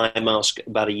about eye mask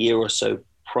about a year or so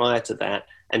prior to that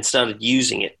and started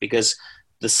using it, because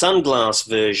the sunglass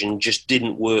version just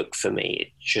didn't work for me. It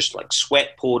just like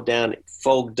sweat poured down, it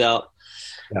fogged up.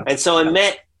 Yeah. And so I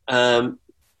met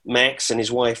Max and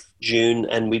his wife, June,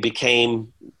 and we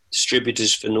became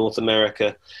distributors for North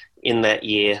America in that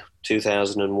year,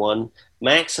 2001.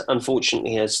 Max,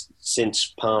 unfortunately, has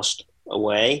since passed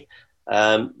away,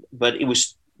 but it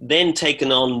was then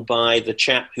taken on by the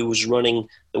chap who was running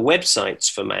the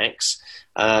websites for Max,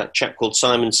 a chap called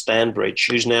Simon Stanbridge,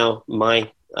 who's now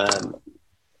my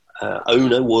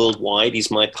owner worldwide. He's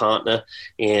my partner,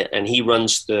 and he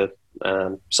runs the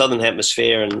Southern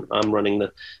Hemisphere, and I'm running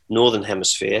the Northern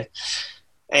Hemisphere.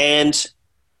 And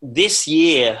this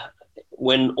year,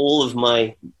 when all of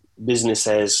my business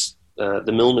as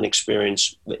the Millman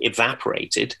experience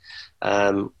evaporated,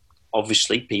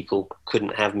 obviously people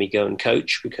couldn't have me go and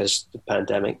coach because of the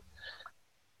pandemic.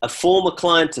 A former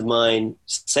client of mine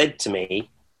said to me,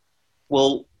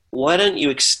 well, why don't you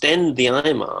extend the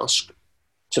eye mask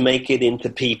to make it into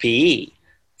PPE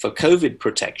for COVID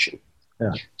protection?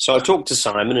 Yeah. So I talked to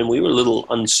Simon, and we were a little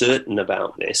uncertain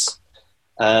about this.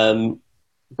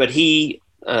 But he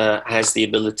has the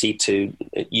ability to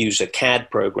use a CAD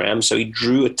program. So he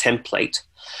drew a template,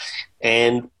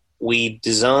 and we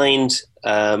designed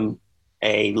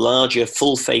a larger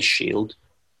full face shield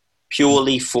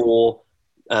purely for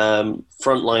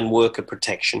frontline worker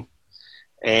protection.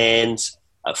 And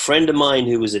a friend of mine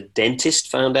who was a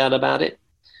dentist found out about it,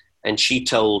 and she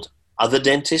told other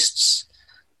dentists.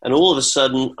 And all of a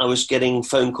sudden, I was getting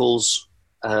phone calls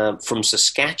from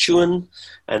Saskatchewan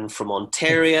and from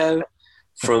Ontario,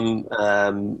 from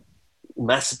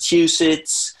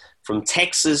Massachusetts, from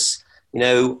Texas. You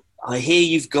know, I hear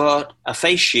you've got a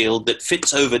face shield that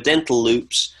fits over dental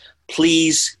loops.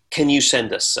 Please, can you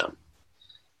send us some?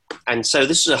 And so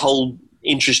this is a whole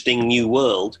interesting new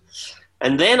world.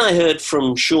 And then I heard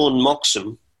from Sean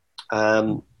Moxham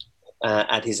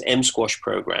at his M-Squash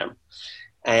program.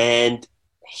 And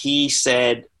he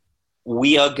said,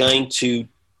 we are going to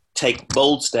take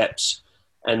bold steps,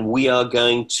 and we are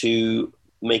going to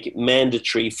make it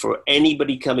mandatory for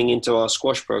anybody coming into our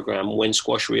squash program when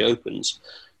squash reopens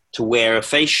to wear a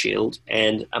face shield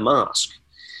and a mask.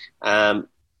 And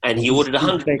he ordered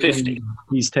 150.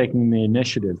 He's taking the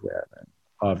initiative there, then,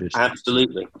 obviously.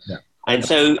 Absolutely. Yeah. And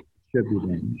so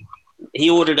he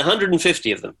ordered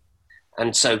 150 of them.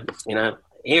 And so, you know,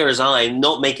 here is I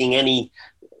not making any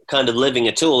kind of living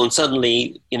at all. And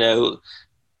suddenly, you know,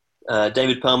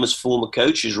 David Palmer's former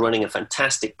coach, who's running a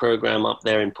fantastic program up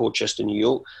there in Port Chester, New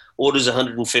York, orders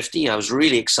 150. I was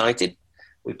really excited.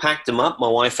 We packed them up, my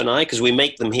wife and I, because we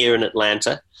make them here in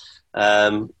Atlanta.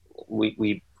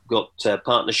 We got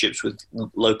partnerships with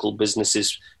local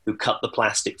businesses who cut the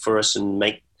plastic for us and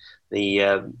make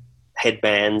the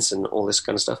headbands and all this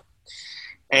kind of stuff.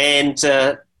 And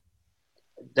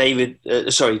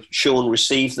Sean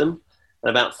received them. And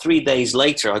about 3 days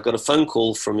later, I got a phone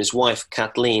call from his wife,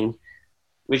 Kathleen.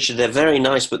 Richard, they're very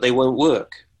nice, but they won't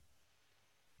work.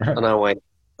 And I went,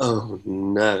 oh,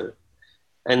 no.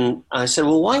 And I said,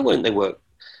 well, why won't they work?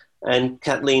 And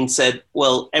Kathleen said,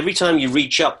 well, every time you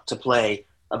reach up to play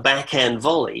a backhand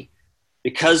volley,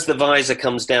 because the visor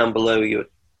comes down below your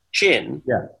chin,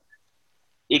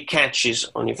 it catches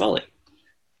on your volley.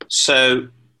 So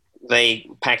they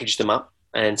packaged them up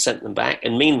and sent them back.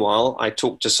 And meanwhile, I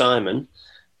talked to Simon,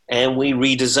 and we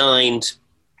redesigned,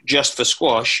 just for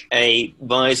squash, a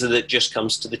visor that just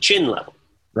comes to the chin level.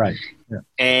 Right. Yeah.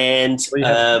 And well, you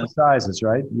have sizes,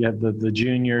 right? You have the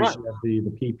juniors, right. You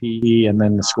have the PPE, and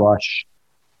then the squash.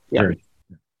 Yeah.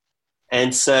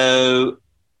 And so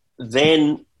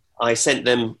then I sent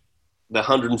them the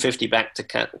 150 back to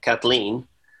Kathleen.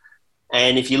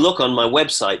 And if you look on my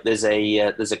website, there's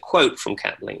a quote from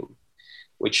Kathleen,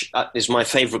 which is my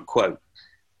favorite quote.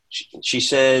 She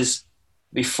says,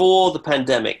 before the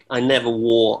pandemic, I never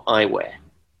wore eyewear.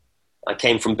 I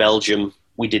came from Belgium.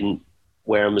 We didn't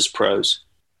wear them as pros.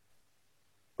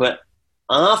 But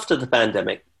after the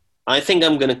pandemic, I think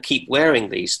I'm going to keep wearing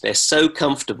these. They're so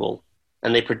comfortable,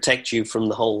 and they protect you from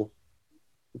the whole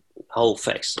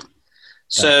face. Yeah.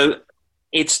 So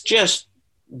it's just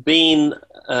been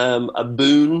a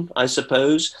boon, I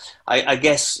suppose. I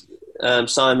guess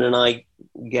Simon and I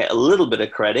get a little bit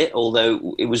of credit,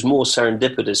 although it was more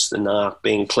serendipitous than our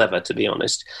being clever, to be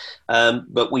honest.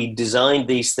 But we designed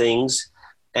these things,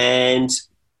 and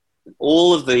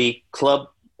all of the club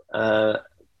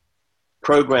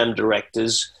program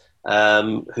directors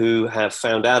who have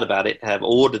found out about it have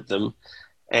ordered them,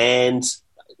 and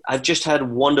I've just had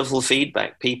wonderful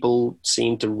feedback. People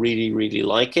seem to really, really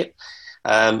like it.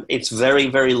 It's very,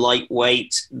 very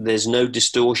lightweight. There's no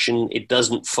distortion. It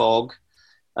doesn't fog.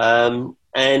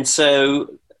 And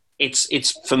so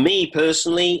it's for me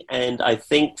personally, and I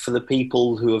think for the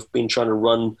people who have been trying to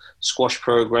run squash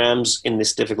programs in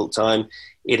this difficult time,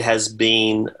 it has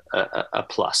been a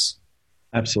plus.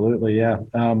 Absolutely, yeah.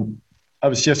 I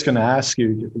was just going to ask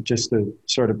you, just to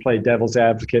sort of play devil's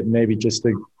advocate, maybe just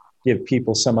to give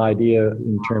people some idea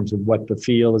in terms of what the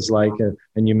feel is like.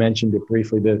 And you mentioned it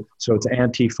briefly. So it's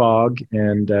anti-fog,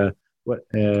 and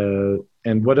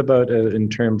what about in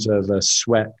terms of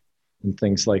sweat and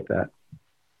things like that?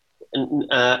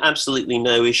 Absolutely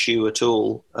no issue at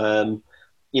all.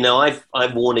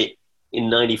 I've worn it in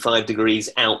 95 degrees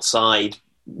outside,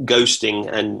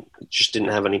 ghosting, and just didn't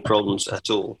have any problems at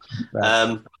all.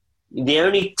 Right. The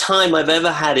only time I've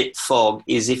ever had it fog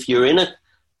is if you're in a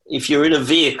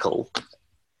vehicle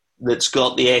that's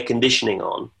got the air conditioning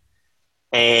on,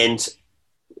 and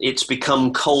it's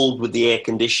become cold with the air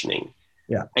conditioning,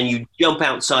 and you jump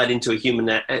outside into a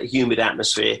humid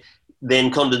atmosphere,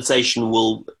 then condensation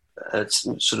will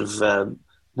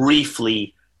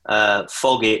briefly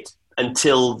fog it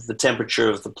until the temperature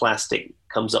of the plastic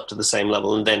comes up to the same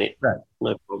level, and then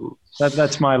no problem.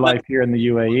 That's my life here in the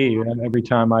UAE, and every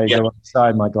time I go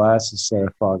outside, my glasses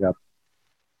fog up.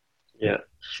 Yeah.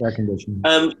 Air conditioning.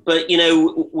 But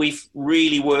we've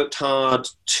really worked hard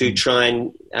to try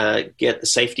and get the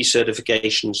safety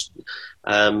certifications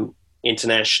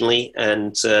internationally,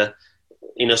 and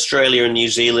in Australia and New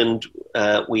Zealand,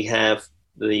 we have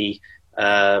the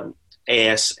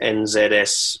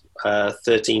ASNZS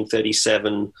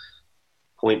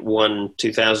 1337.1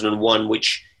 2001,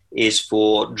 which is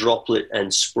for droplet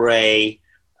and spray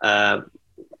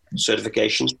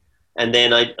certification. And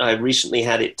then I recently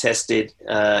had it tested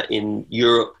in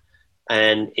Europe,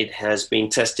 and it has been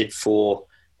tested for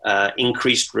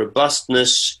increased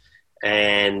robustness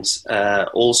and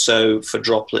also for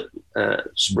droplet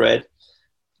spread.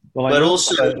 Well, but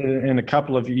also in a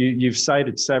couple of you've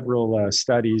cited several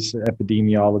studies,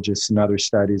 epidemiologists and other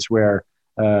studies where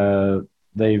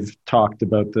they've talked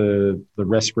about the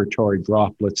respiratory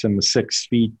droplets in the 6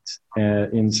 feet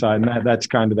inside, and that's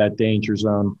kind of that danger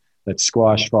zone that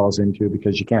squash falls into,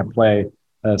 because you can't play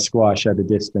squash at a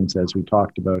distance, as we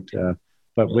talked about.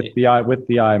 But with the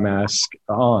eye mask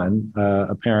on,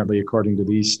 apparently, according to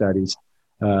these studies,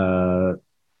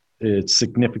 it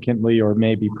significantly, or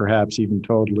maybe perhaps even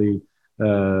totally,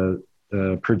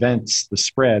 prevents the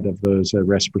spread of those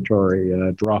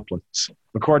respiratory droplets,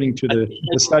 according to the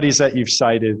studies that you've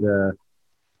cited.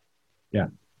 I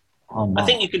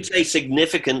think you could say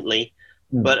significantly,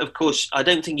 but of course, I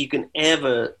don't think you can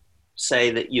ever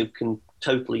say that you can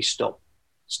totally stop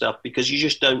stuff, because you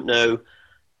just don't know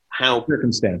how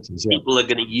circumstances people are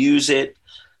going to use it.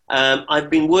 I've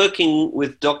been working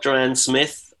with Dr. Anne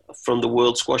Smith from the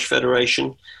World Squash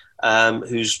Federation,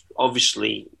 who's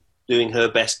obviously doing her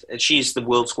best. She's the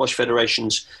World Squash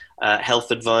Federation's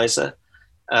health advisor.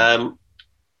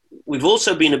 We've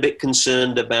also been a bit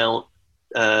concerned about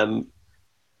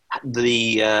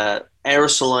the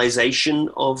aerosolization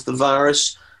of the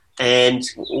virus. And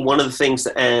one of the things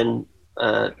that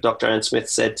Dr. Anne Smith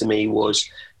said to me was,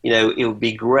 it would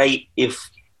be great if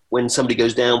when somebody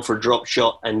goes down for a drop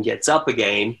shot and gets up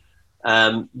again,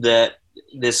 that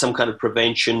there's some kind of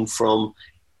prevention from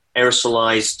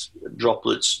aerosolized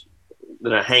droplets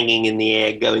that are hanging in the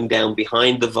air going down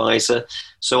behind the visor.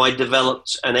 So I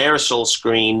developed an aerosol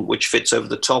screen which fits over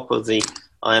the top of the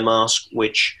eye mask,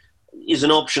 which is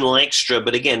an optional extra,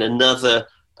 but again, another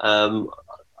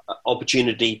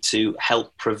opportunity to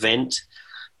help prevent.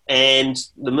 And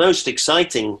the most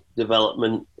exciting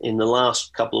development in the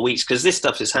last couple of weeks, because this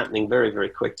stuff is happening very, very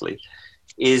quickly,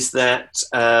 is that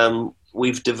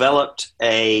we've developed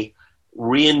a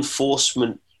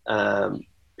reinforcement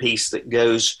piece that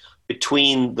goes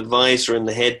between the visor and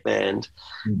the headband.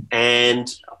 And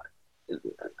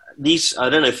these, I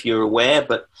don't know if you're aware,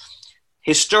 but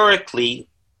historically,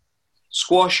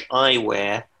 squash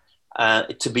eyewear,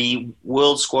 to be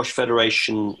World Squash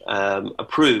Federation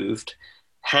approved,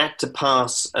 had to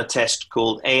pass a test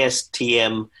called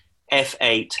ASTM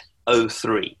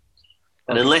F803.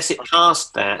 And unless it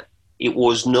passed that, it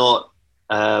was not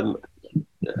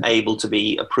able to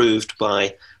be approved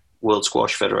by World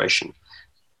Squash Federation.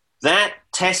 that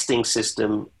testing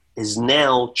system is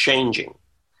now changing,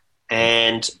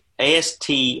 and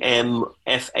ASTM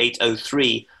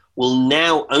F803 will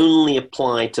now only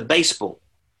apply to baseball.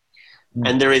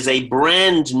 And there is a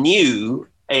brand new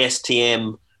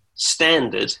ASTM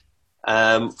standard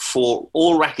for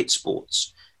all racket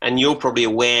sports. And you're probably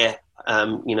aware,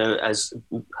 as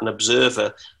an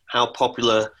observer, how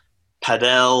popular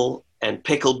padel and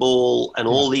pickleball and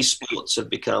all these sports have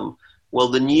become. Well,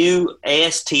 the new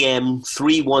ASTM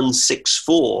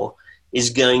 3164 is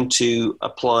going to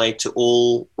apply to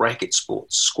all racket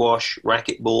sports: squash,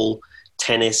 racquetball,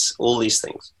 tennis, all these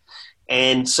things.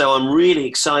 And so I'm really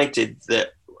excited that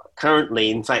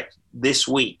currently, in fact, this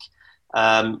week,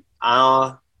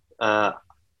 our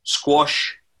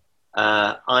squash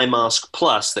eye mask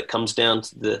plus that comes down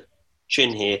to the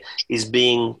chin here is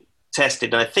being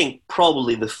tested. I think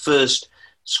probably the first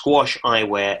squash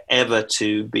eyewear ever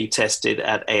to be tested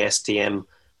at ASTM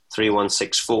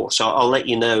 3164. So I'll let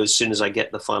you know as soon as I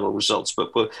get the final results,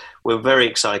 but we're very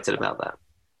excited about that.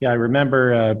 Yeah, I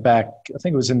remember back, I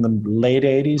think it was in the late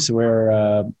 80s, where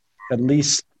at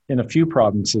least in a few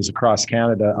provinces across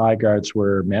Canada, eye guards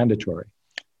were mandatory.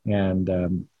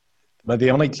 And but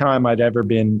the only time I'd ever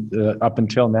been, up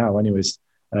until now anyways,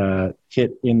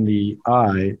 hit in the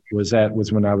eye was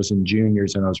when I was in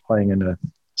juniors and I was playing in a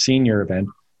senior event,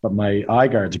 but my eye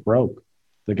guards broke.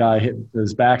 The guy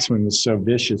his backswing was so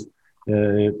vicious,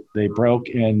 they broke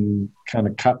and kind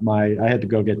of cut I had to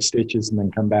go get stitches and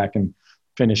then come back and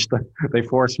finish they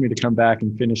forced me to come back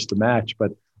and finish the match.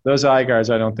 But those eye guards,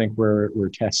 I don't think were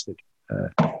tested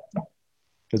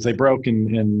because they broke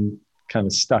and kind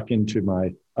of stuck into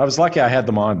I was lucky I had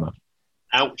them on though.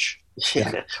 Ouch.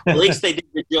 Yeah. Well, at least they did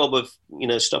the job of,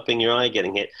 stopping your eye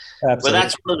getting hit. Absolutely. But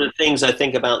that's one of the things I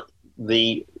think about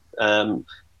the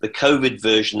COVID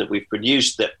version that we've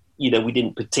produced that, we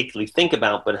didn't particularly think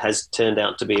about, but has turned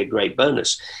out to be a great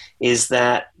bonus, is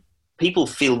that people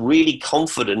feel really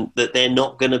confident that they're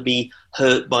not going to be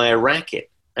hurt by a racket.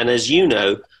 And as you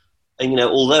know,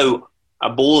 although a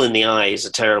ball in the eye is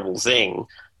a terrible thing,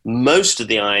 most of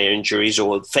the eye injuries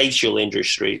or facial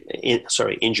injuries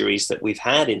that we've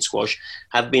had in squash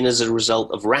have been as a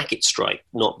result of racket strike,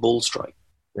 not ball strike.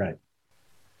 Right.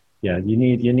 Yeah, you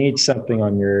need something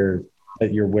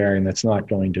that you're wearing that's not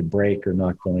going to break or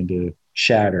not going to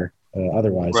shatter.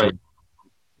 Otherwise, right,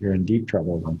 you're in deep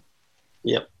trouble then.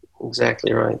 Yep,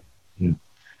 exactly right. Yeah.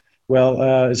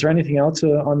 Well, is there anything else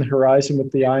on the horizon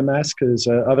with the eye mask? Because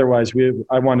otherwise,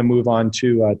 I want to move on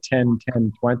to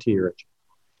 10-10-20.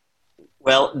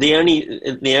 Well, the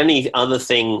only other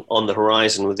thing on the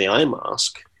horizon with the eye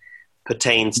mask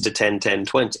pertains to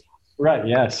 10-10-20. Right.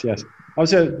 Yes.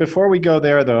 Before we go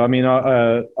there, though, I mean,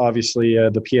 obviously,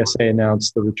 the PSA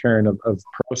announced the return of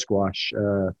pro squash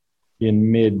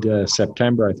in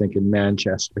mid-September, I think, in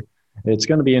Manchester. It's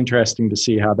going to be interesting to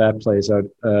see how that plays out.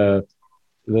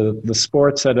 The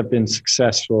sports that have been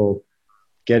successful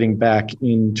getting back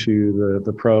into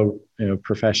the pro,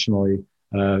 professionally,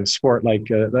 sport, like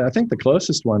I think the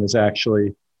closest one is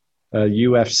actually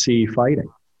UFC fighting.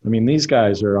 I mean, these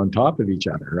guys are on top of each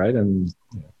other, right? And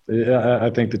I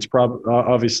think it's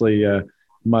obviously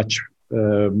much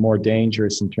more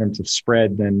dangerous in terms of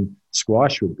spread than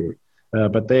squash would be.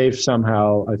 But they've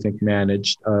somehow, I think,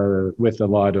 managed with a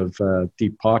lot of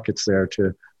deep pockets there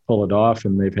to pull it off,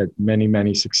 and they've had many,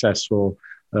 many successful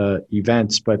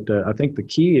events. But I think the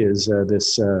key is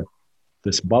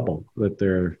this bubble that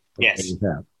they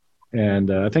have.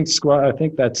 And I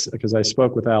think that's because I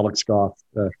spoke with Alex Goff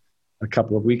a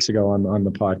couple of weeks ago on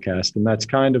the podcast, and that's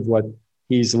kind of what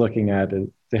he's looking at,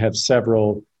 to have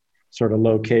several sort of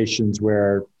locations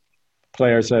where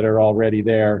players that are already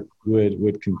there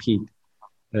would compete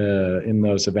in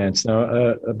those events.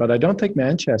 Now, but I don't think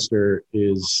Manchester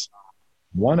is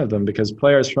one of them, because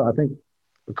players from, I think,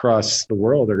 across the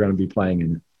world are going to be playing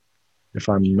in it, if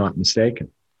I'm not mistaken.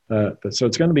 So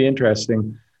it's going to be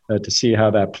interesting to see how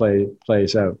that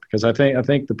plays out, because I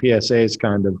think the PSA is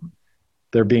kind of,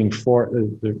 they're being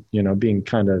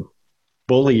kind of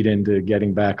bullied into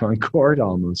getting back on court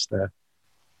almost.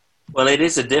 Well, it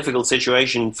is a difficult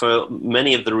situation for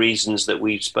many of the reasons that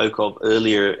we spoke of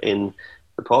earlier in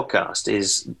the podcast.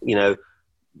 Is,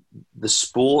 the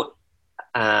sport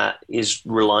is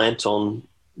reliant on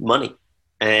money,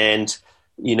 and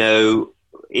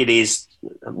it is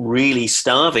really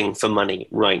starving for money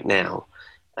right now.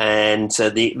 And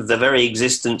the very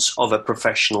existence of a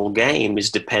professional game is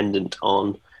dependent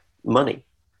on money.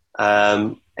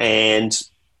 And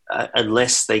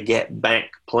unless they get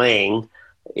back playing,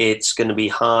 it's going to be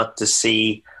hard to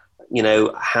see,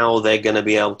 how they're going to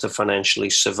be able to financially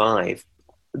survive.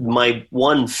 My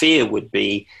one fear would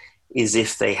be is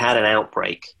if they had an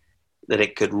outbreak, that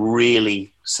it could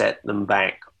really set them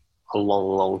back a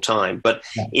long, long time. But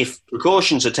if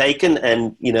precautions are taken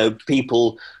and,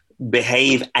 people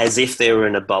behave as if they were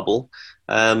in a bubble,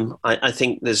 I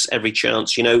think there's every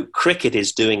chance. Cricket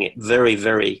is doing it very,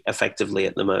 very effectively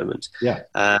at the moment. Yeah.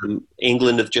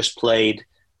 England have just played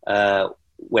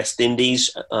West Indies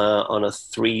on a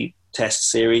 3-test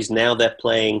series. Now they're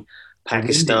playing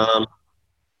Pakistan.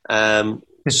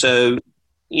 So,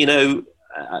 and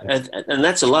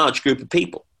that's a large group of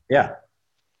people. Yeah.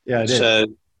 Yeah, it is. So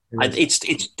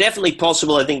it's definitely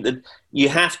possible. I think that you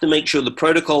have to make sure the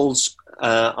protocols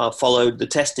are followed, the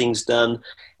testing's done,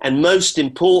 and most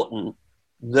important,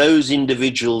 those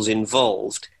individuals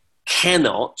involved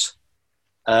cannot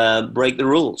break the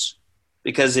rules,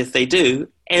 because if they do,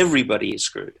 everybody is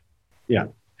screwed. Yeah,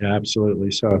 absolutely.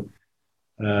 So,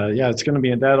 it's going to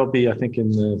be, that'll be, I think,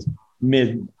 in the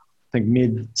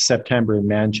mid-September in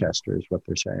Manchester is what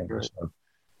they're saying. Right.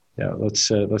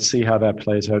 So, let's see how that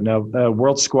plays out. Now,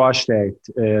 World Squash Day,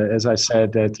 as I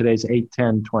said, today's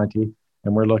 8/10/20,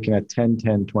 and we're looking at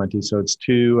 10/10/20. So it's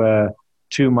 2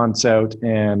 months out,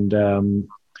 and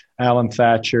Alan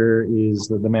Thatcher is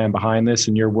the man behind this,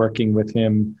 and you're working with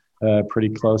him pretty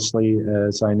closely,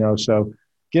 as I know. So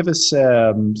give us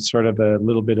sort of a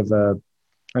little bit of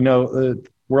I know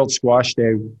World Squash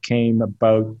Day came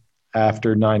about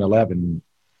after 9/11.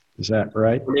 Is that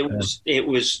right? It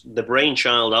was the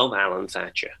brainchild of Alan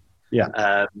Thatcher.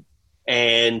 Yeah.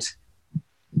 And,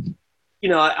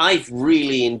 I've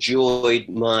really enjoyed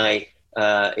my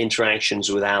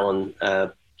interactions with Alan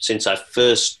since I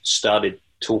first started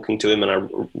talking to him,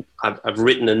 and I've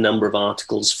written a number of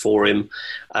articles for him.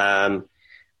 I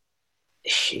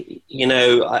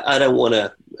don't want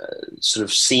to sort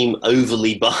of seem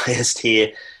overly biased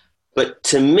here, but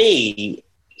to me,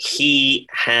 he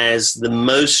has the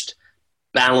most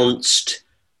balanced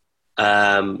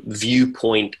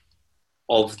viewpoint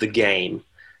of the game.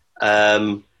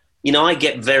 I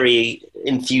get very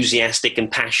enthusiastic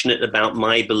and passionate about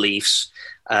my beliefs,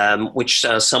 which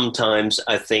are sometimes,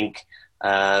 I think,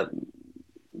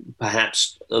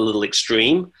 perhaps a little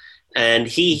extreme. And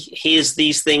he hears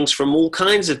these things from all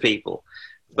kinds of people.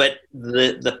 But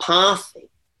the path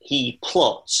he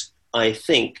plots, I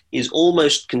think, is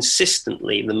almost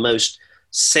consistently the most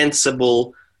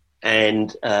sensible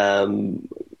and,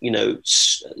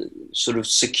 sort of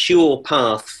secure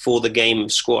path for the game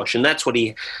of squash. And that's what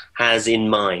he has in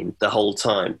mind the whole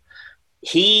time.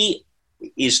 He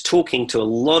is talking to a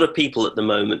lot of people at the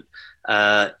moment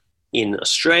in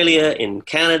Australia, in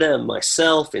Canada,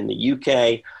 myself, in the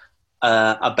UK,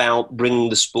 about bringing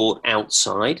the sport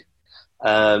outside,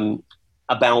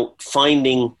 about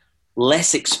finding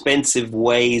less expensive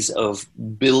ways of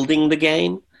building the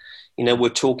game. We're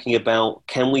talking about,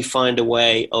 can we find a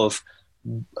way of,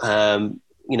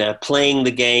 playing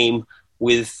the game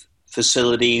with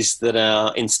facilities that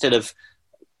are, instead of,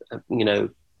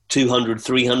 $200,000,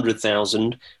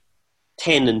 $300,000,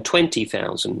 $10,000 and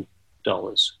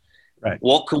 $20,000. Right.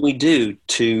 What can we do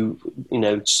to,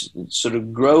 sort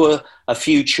of grow a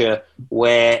future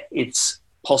where it's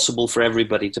possible for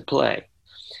everybody to play?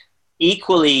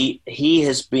 Equally, he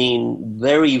has been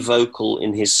very vocal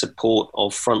in his support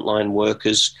of frontline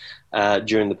workers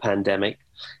during the pandemic.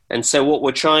 And so what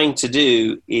we're trying to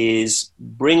do is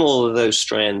bring all of those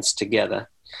strands together.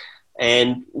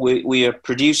 And we are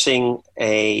producing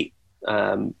a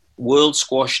World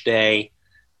Squash Day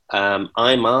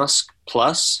eye mask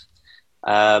plus.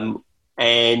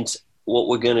 And what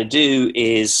we're going to do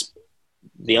is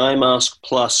the eye mask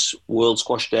plus World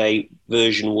Squash Day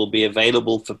version will be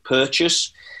available for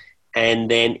purchase.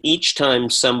 And then each time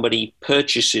somebody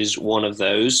purchases one of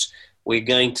those, we're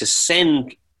going to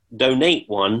donate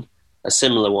a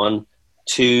similar one,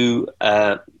 to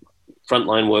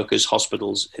frontline workers,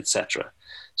 hospitals, etc.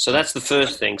 So that's the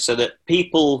first thing, so that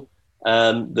people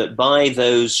that buy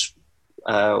those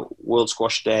World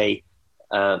Squash Day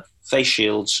face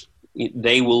shields,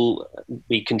 they will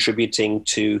be contributing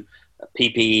to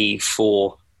PPE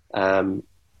for frontline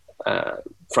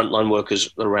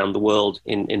workers around the world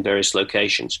in various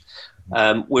locations.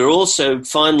 We're also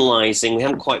finalizing, we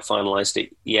haven't quite finalized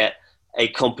it yet, a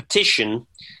competition,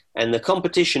 and the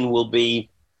competition will be,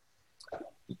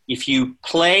 if you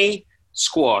play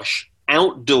squash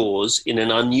outdoors in an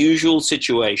unusual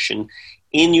situation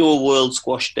in your World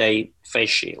Squash Day face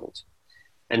shield,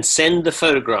 and send the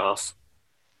photograph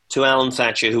to Alan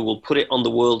Thatcher, who will put it on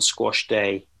the World Squash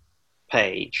Day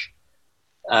page.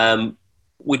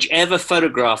 Whichever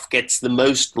photograph gets the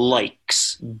most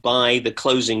likes by the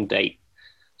closing date,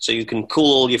 so you can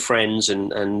call all your friends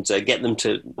and get them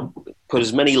to put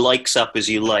as many likes up as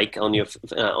you like on your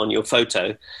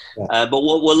photo. Yeah. But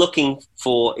what we're looking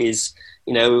for is,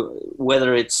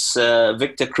 whether it's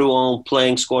Victor Crouin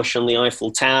playing squash on the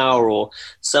Eiffel Tower, or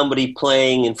somebody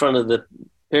playing in front of the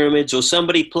pyramids, or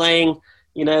somebody playing,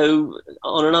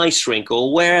 on an ice rink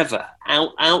or wherever.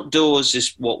 Outdoors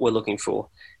is what we're looking for.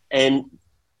 And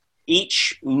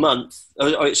each week.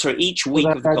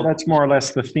 That's more or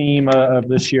less the theme of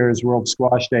this year's World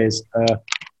Squash Days,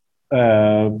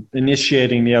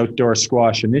 initiating the Outdoor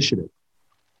Squash Initiative.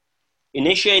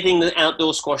 Initiating the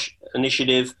Outdoor Squash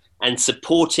Initiative and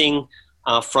supporting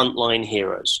our frontline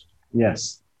heroes.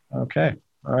 Yes. Okay.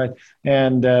 All right.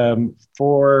 And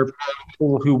for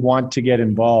people who want to get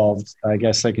involved, I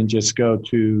guess they can just go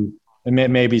to, and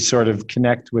maybe sort of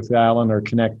connect with Alan or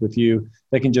connect with you.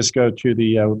 They can just go to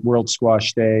the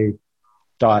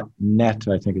worldsquashday.net,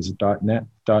 I think is a .net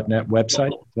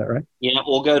website. Is that right? Yeah,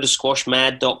 or go to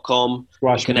squashmad.com.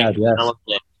 Squashmad, yes.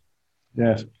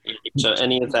 Yes. So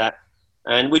any of that.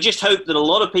 And we just hope that a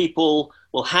lot of people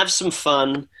will have some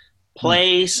fun,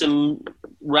 play some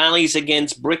rallies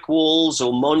against brick walls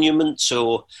or monuments,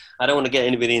 or I don't want to get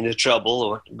anybody into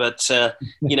trouble, but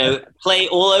play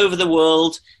all over the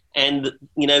world, and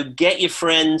get your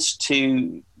friends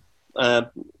to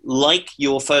like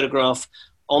your photograph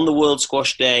on the World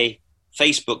Squash Day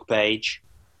Facebook page,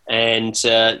 and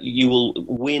you will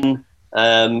win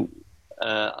a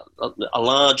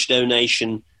large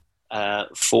donation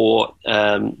for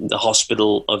the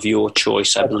hospital of your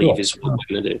choice, I believe, is what we're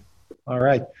going to do. All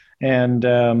right. And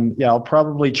I'll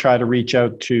probably try to reach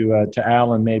out to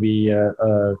Alan maybe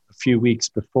a few weeks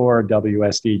before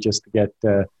WSD just to get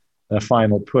a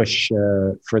final push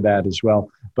for that as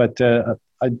well. But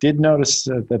I did notice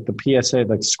that the PSA,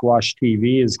 like Squash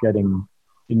TV, is getting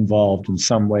involved in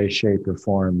some way, shape, or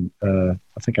form. I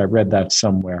think I read that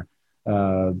somewhere.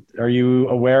 Are you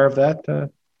aware of that?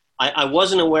 I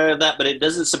wasn't aware of that, but it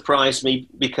doesn't surprise me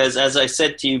because, as I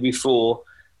said to you before,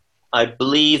 I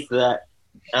believe that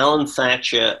Alan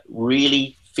Thatcher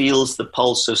really feels the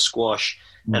pulse of squash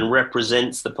and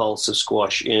represents the pulse of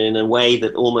squash in a way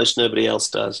that almost nobody else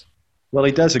does. Well,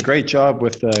 he does a great job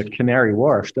with Canary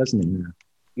Wharf, doesn't he?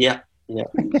 Yeah.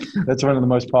 That's one of the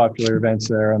most popular events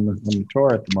there on the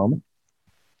tour at the moment.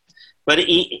 But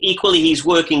equally, he's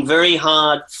working very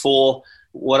hard for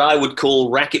what I would call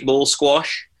racquetball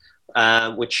squash,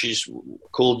 which is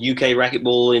called UK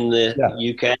Racquetball in the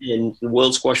UK, and the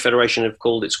World Squash Federation have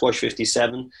called it Squash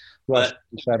 57. But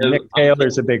Nick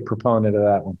Taylor's a big proponent of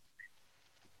that one.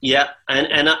 Yeah,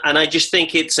 and I just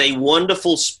think it's a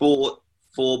wonderful sport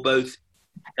for both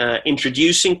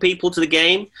introducing people to the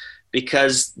game,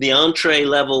 because the entree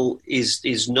level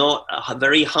is not a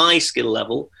very high skill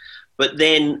level, but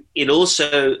then it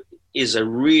also is a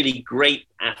really great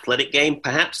athletic game,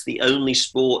 perhaps the only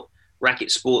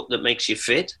racket sport that makes you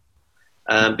fit,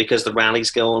 because the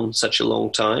rallies go on such a long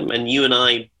time. And you and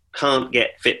I can't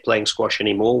get fit playing squash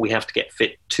anymore. We have to get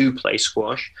fit to play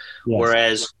squash,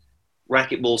 whereas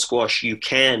racquetball squash, you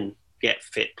can get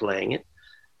fit playing it.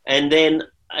 And then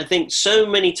I think so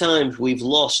many times we've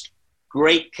lost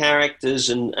great characters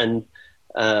and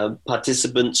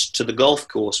participants to the golf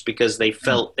course because they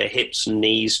felt their hips and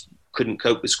knees couldn't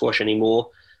cope with squash anymore.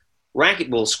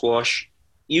 Racquetball squash,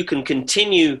 you can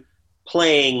continue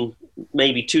playing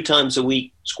maybe 2 times a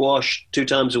week squash, 2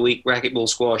 times a week racquetball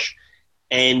squash,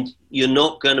 and you're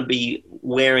not going to be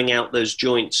wearing out those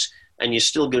joints, and you're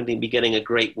still going to be getting a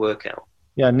great workout.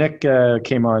 Yeah, Nick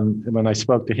came on when I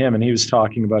spoke to him, and he was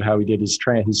talking about how he did his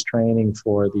training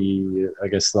for the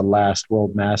last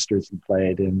World Masters he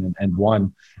played in and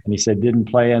won. And he said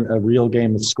didn't play a real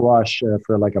game of squash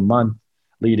for like a month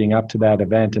leading up to that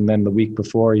event, and then the week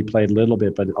before he played a little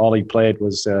bit, but all he played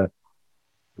was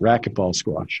racquetball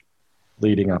squash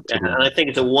leading up to that. And I think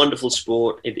it's a wonderful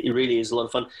sport. It really is a lot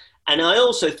of fun. And I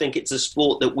also think it's a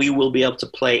sport that we will be able to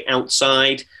play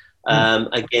outside,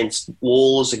 against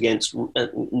walls, against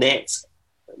nets,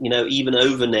 even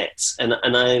over nets. And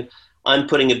I'm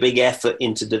putting a big effort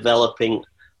into developing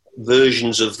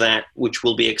versions of that which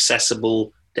will be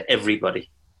accessible to everybody.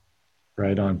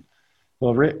 Right on.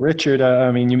 Well, Richard,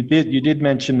 you did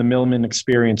mention the Millman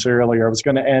experience earlier. I was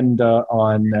going to end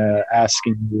on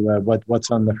asking you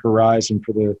what's on the horizon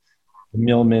for the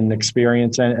Millman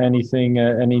experience. Anything,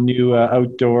 any new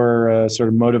outdoor sort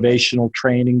of motivational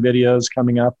training videos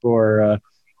coming up, or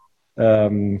I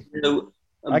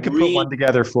could put one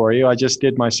together for you. I just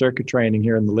did my circuit training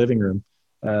here in the living room.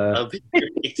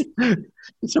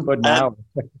 It's about an hour.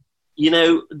 At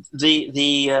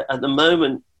the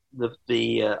moment,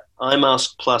 the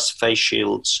iMask Plus face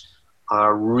shields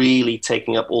are really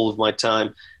taking up all of my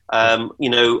time.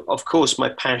 Of course, my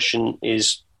passion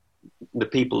is the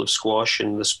people of squash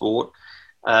and the sport.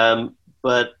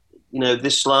 But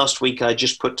this last week I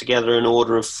just put together an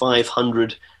order of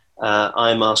 500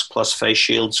 eye mask plus face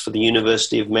shields for the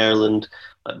University of Maryland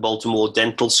at Baltimore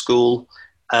Dental School.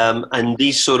 And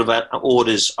these sort of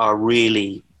orders are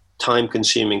really time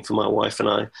consuming for my wife and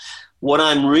I. What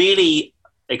I'm really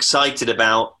excited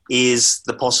about is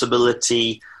the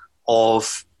possibility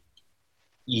of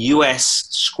US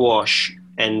squash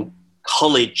and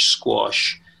college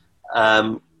squash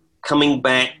coming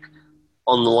back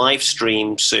on the live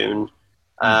stream soon.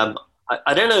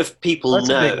 I don't know if people know. That's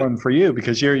a big one for you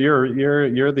because you're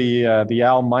the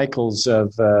Al Michaels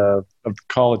of the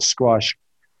college squash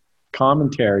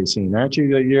commentary scene, aren't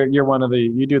you? You're one of the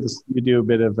you do a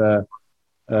bit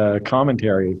of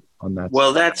commentary on that.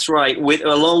 Well, that's right.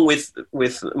 Along with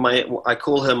my, I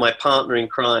call her my partner in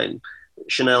crime,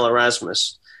 Chanel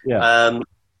Erasmus. Yeah.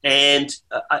 And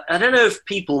I don't know if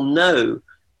people know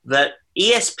that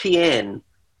ESPN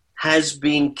has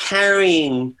been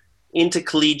carrying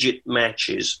intercollegiate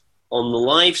matches on the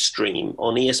live stream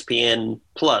on ESPN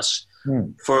Plus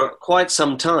for quite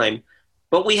some time,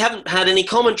 but we haven't had any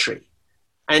commentary.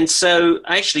 And so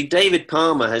actually David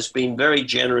Palmer has been very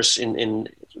generous in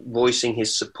voicing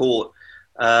his support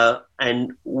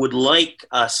and would like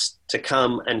us to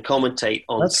come and commentate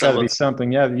on. That's got to be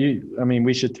something. Yeah,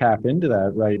 we should tap into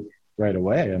that right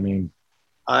away. I mean,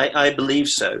 I believe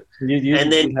so. You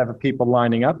have people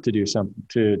lining up to do something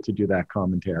to do that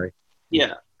commentary.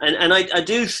 Yeah, and I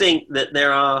do think that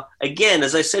there are, again,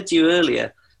 as I said to you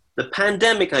earlier, the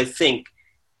pandemic, I think,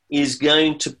 is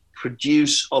going to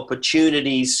produce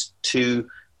opportunities to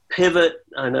pivot.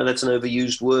 I know that's an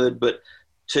overused word, but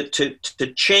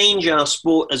to change our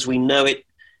sport as we know it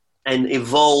and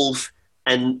evolve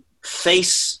and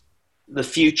face the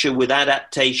future with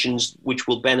adaptations which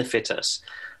will benefit us.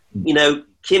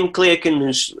 Kim Clearkin,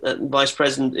 who's Vice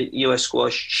President at US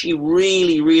Squash, she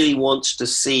really, really wants to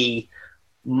see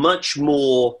much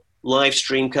more live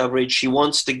stream coverage. She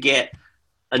wants to get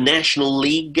a national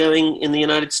league going in the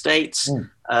United States.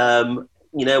 We're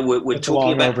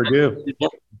talking about overdue.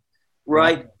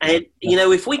 Right. And,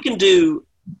 if we can do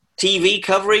TV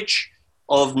coverage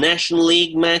of National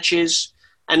League matches,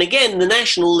 and again, the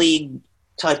National League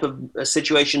type of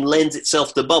situation lends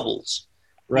itself to bubbles.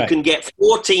 Right. You can get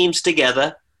 4 teams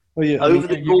together over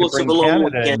the course of a long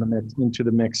weekend. Into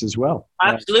the mix as well.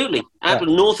 Absolutely. Yeah.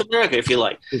 North America, if you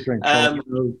like.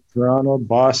 Toronto,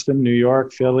 Boston, New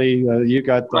York, Philly. You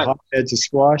got the hotbeds of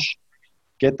squash.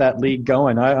 Get that league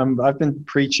going. I've been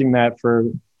preaching that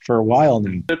for a while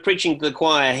now. We're preaching to the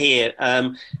choir here.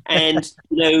 And,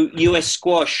 US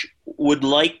Squash would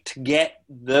like to get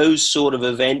those sort of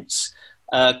events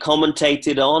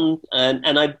commentated on.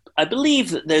 And I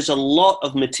believe that there's a lot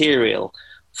of material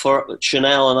for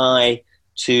Chanel and I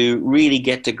to really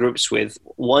get to grips with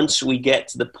once we get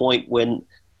to the point when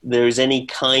there is any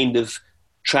kind of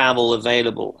travel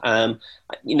available. I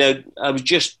was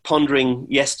just pondering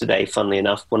yesterday, funnily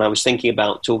enough, when I was thinking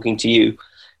about talking to you,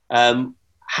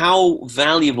 how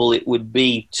valuable it would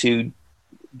be to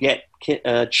get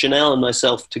Chanel and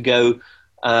myself to go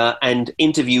and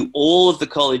interview all of the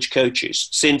college coaches,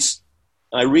 since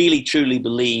I really truly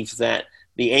believe that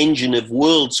the engine of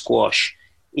world squash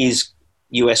is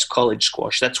US college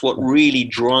squash. That's what really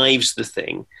drives the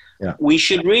thing. Yeah. We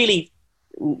should really,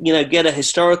 get a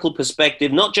historical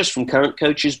perspective, not just from current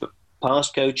coaches, but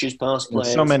past coaches, past players.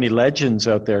 There's so many legends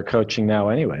out there coaching now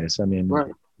anyways. I mean,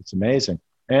 It's amazing.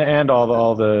 And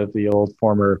all the old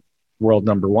former world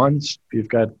number ones you've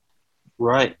got.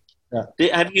 Right.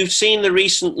 Yeah. Have you seen the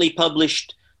recently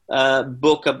published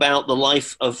book about the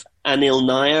life of Anil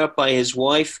Nair by his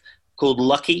wife called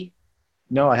Lucky?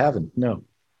 No, I haven't. No.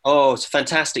 Oh, it's a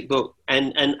fantastic book.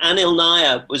 And Anil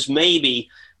Nair was maybe,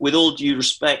 with all due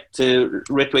respect to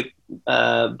Ritwik,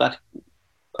 I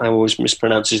always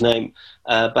mispronounce his name,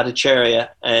 Bhattacharya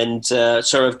and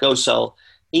Saurav Ghosal,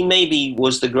 he maybe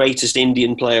was the greatest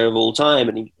Indian player of all time.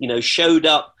 And he, showed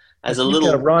up as a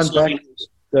little... Ron Beck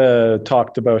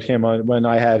talked about him when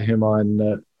I had him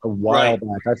on a while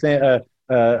back. I think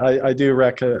I do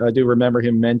remember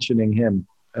him mentioning him.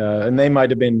 And they might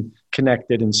have been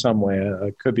connected in some way.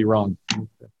 I could be wrong.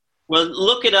 Well,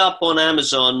 look it up on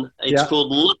Amazon. It's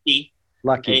called Lucky.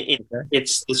 Lucky.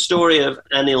 It's the story of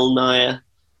Anil Nair,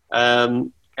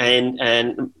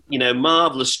 and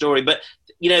marvelous story. But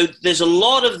there's a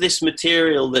lot of this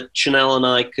material that Chanel and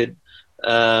I could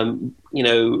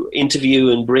interview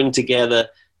and bring together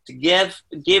to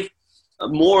give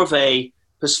more of a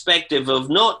perspective of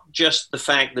not just the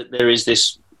fact that there is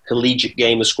this collegiate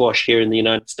game of squash here in the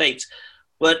United States,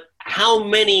 but how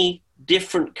many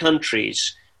different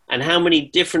countries and how many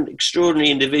different extraordinary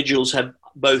individuals have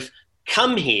both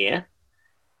come here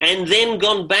and then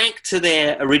gone back to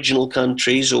their original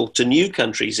countries or to new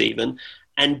countries even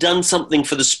and done something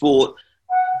for the sport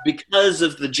because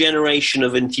of the generation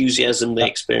of enthusiasm they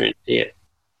experienced here.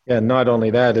 Yeah, not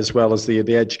only that, as well as the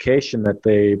education that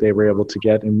they were able to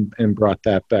get and brought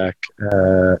that back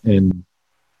and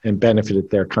benefited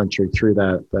their country through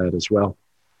that as well.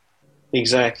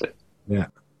 Exactly. Yeah.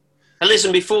 And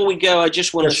listen, before we go, I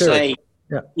just want to say,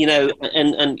 you know,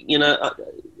 and you know,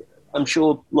 I'm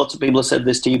sure lots of people have said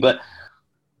this to you, but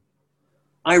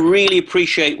I really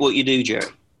appreciate what you do, Jerry.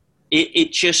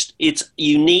 It's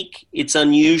unique, it's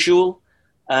unusual.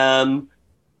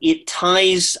 It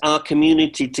ties our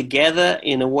community together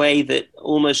in a way that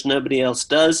almost nobody else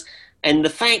does. And the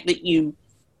fact that you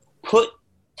put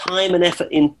time and effort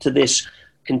into this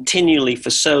continually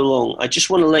for so long, I just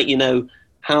want to let you know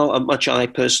how much I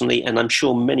personally, and I'm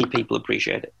sure many people,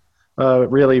 appreciate it.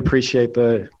 Really appreciate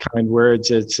the kind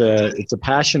words. It's a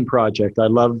passion project. I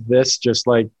love this just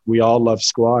like we all love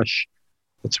squash.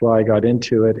 That's why I got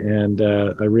into it. And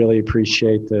I really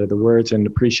appreciate the words and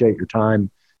appreciate your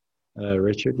time.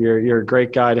 Richard, you're a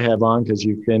great guy to have on because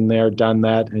you've been there, done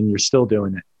that, and you're still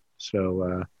doing it.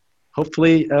 So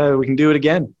hopefully we can do it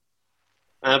again.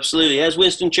 Absolutely. As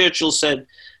Winston Churchill said,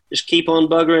 just keep on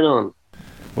buggering on.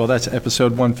 Well, that's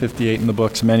episode 158 in the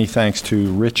books. Many thanks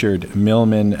to Richard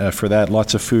Millman for that.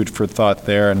 Lots of food for thought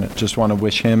there, and just want to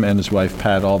wish him and his wife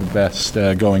Pat all the best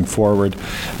going forward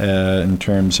in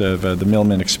terms of the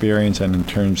Millman experience and in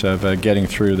terms of getting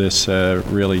through this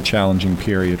really challenging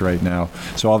period right now.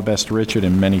 So all the best to Richard,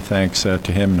 and many thanks to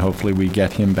him, and hopefully we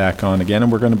get him back on again.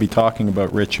 And we're going to be talking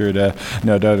about Richard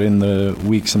no doubt in the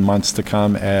weeks and months to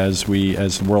come as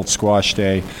World Squash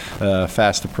Day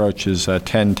fast approaches.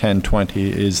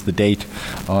 10/10/20 is the date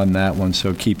on that one,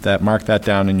 so mark that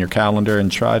down in your calendar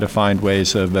and try to find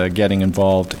ways of getting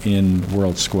involved in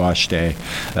World Squash Day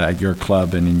at your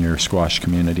club and in your squash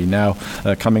community. Now,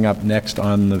 coming up next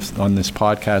on this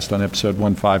podcast on episode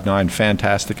 159,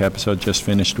 fantastic episode just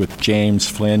finished with James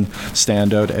Flynn,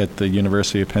 standout at the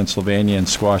University of Pennsylvania in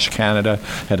Squash Canada,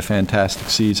 had a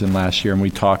fantastic season last year, and we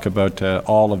talk about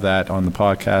all of that on the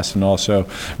podcast, and also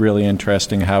really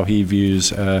interesting how he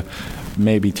views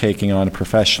maybe taking on a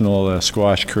professional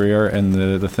squash career and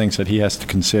the things that he has to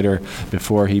consider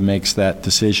before he makes that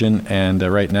decision. And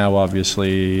right now,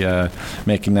 obviously,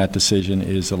 making that decision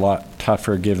is a lot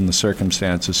tougher given the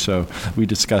circumstances. So we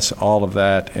discuss all of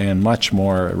that and much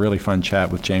more. A really fun chat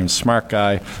with James. Smart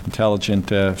guy, intelligent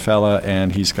fella,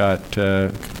 and he's got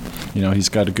he's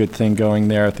got a good thing going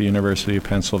there at the University of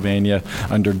Pennsylvania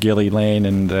under Gilly Lane,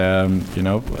 and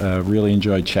really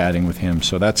enjoyed chatting with him.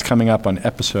 So that's coming up on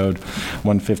episode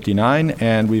 159,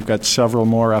 and we've got several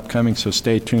more upcoming, so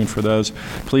stay tuned for those.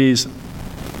 Please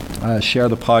share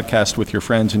the podcast with your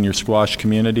friends in your squash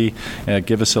community.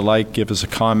 Give us a like, give us a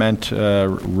comment,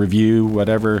 review,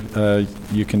 whatever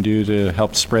you can do to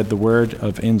help spread the word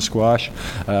of In Squash.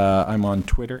 I'm on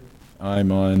Twitter.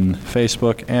 I'm on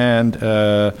Facebook and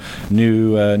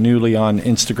newly on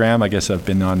Instagram. I guess I've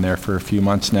been on there for a few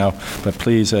months now. But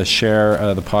please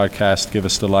share the podcast. Give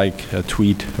us the like, a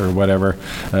tweet, or whatever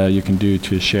you can do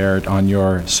to share it on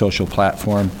your social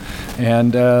platform.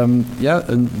 And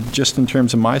and just in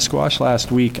terms of my squash,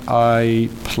 last week I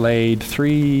played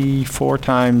 3-4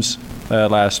 times.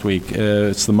 Last week.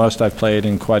 It's the most I've played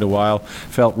in quite a while.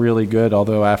 Felt really good,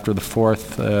 although after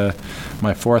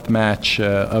my fourth match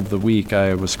of the week,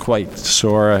 I was quite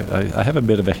sore. I have a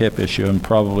bit of a hip issue and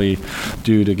probably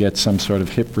due to get some sort of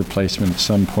hip replacement at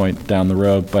some point down the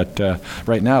road. But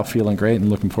right now, feeling great and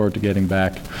looking forward to getting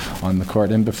back on the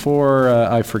court. And before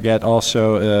I forget,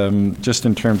 also, just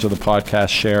in terms of the podcast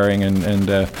sharing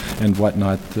and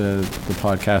whatnot, the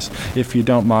podcast, if you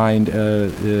don't mind,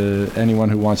 anyone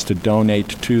who wants to donate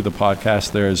to the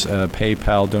podcast, there's a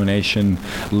PayPal donation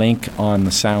link on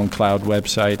the SoundCloud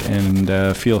website,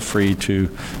 and feel free to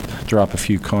drop a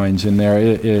few coins in there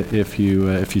if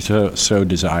you so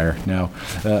desire. Now,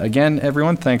 again,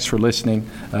 everyone, thanks for listening.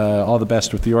 All the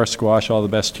best with your squash. All the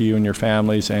best to you and your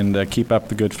families, and keep up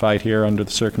the good fight here under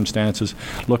the circumstances.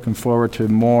 Looking forward to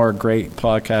more great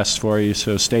podcasts for you,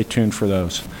 so stay tuned for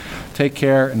those. Take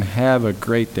care and have a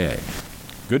great day.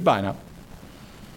 Goodbye now.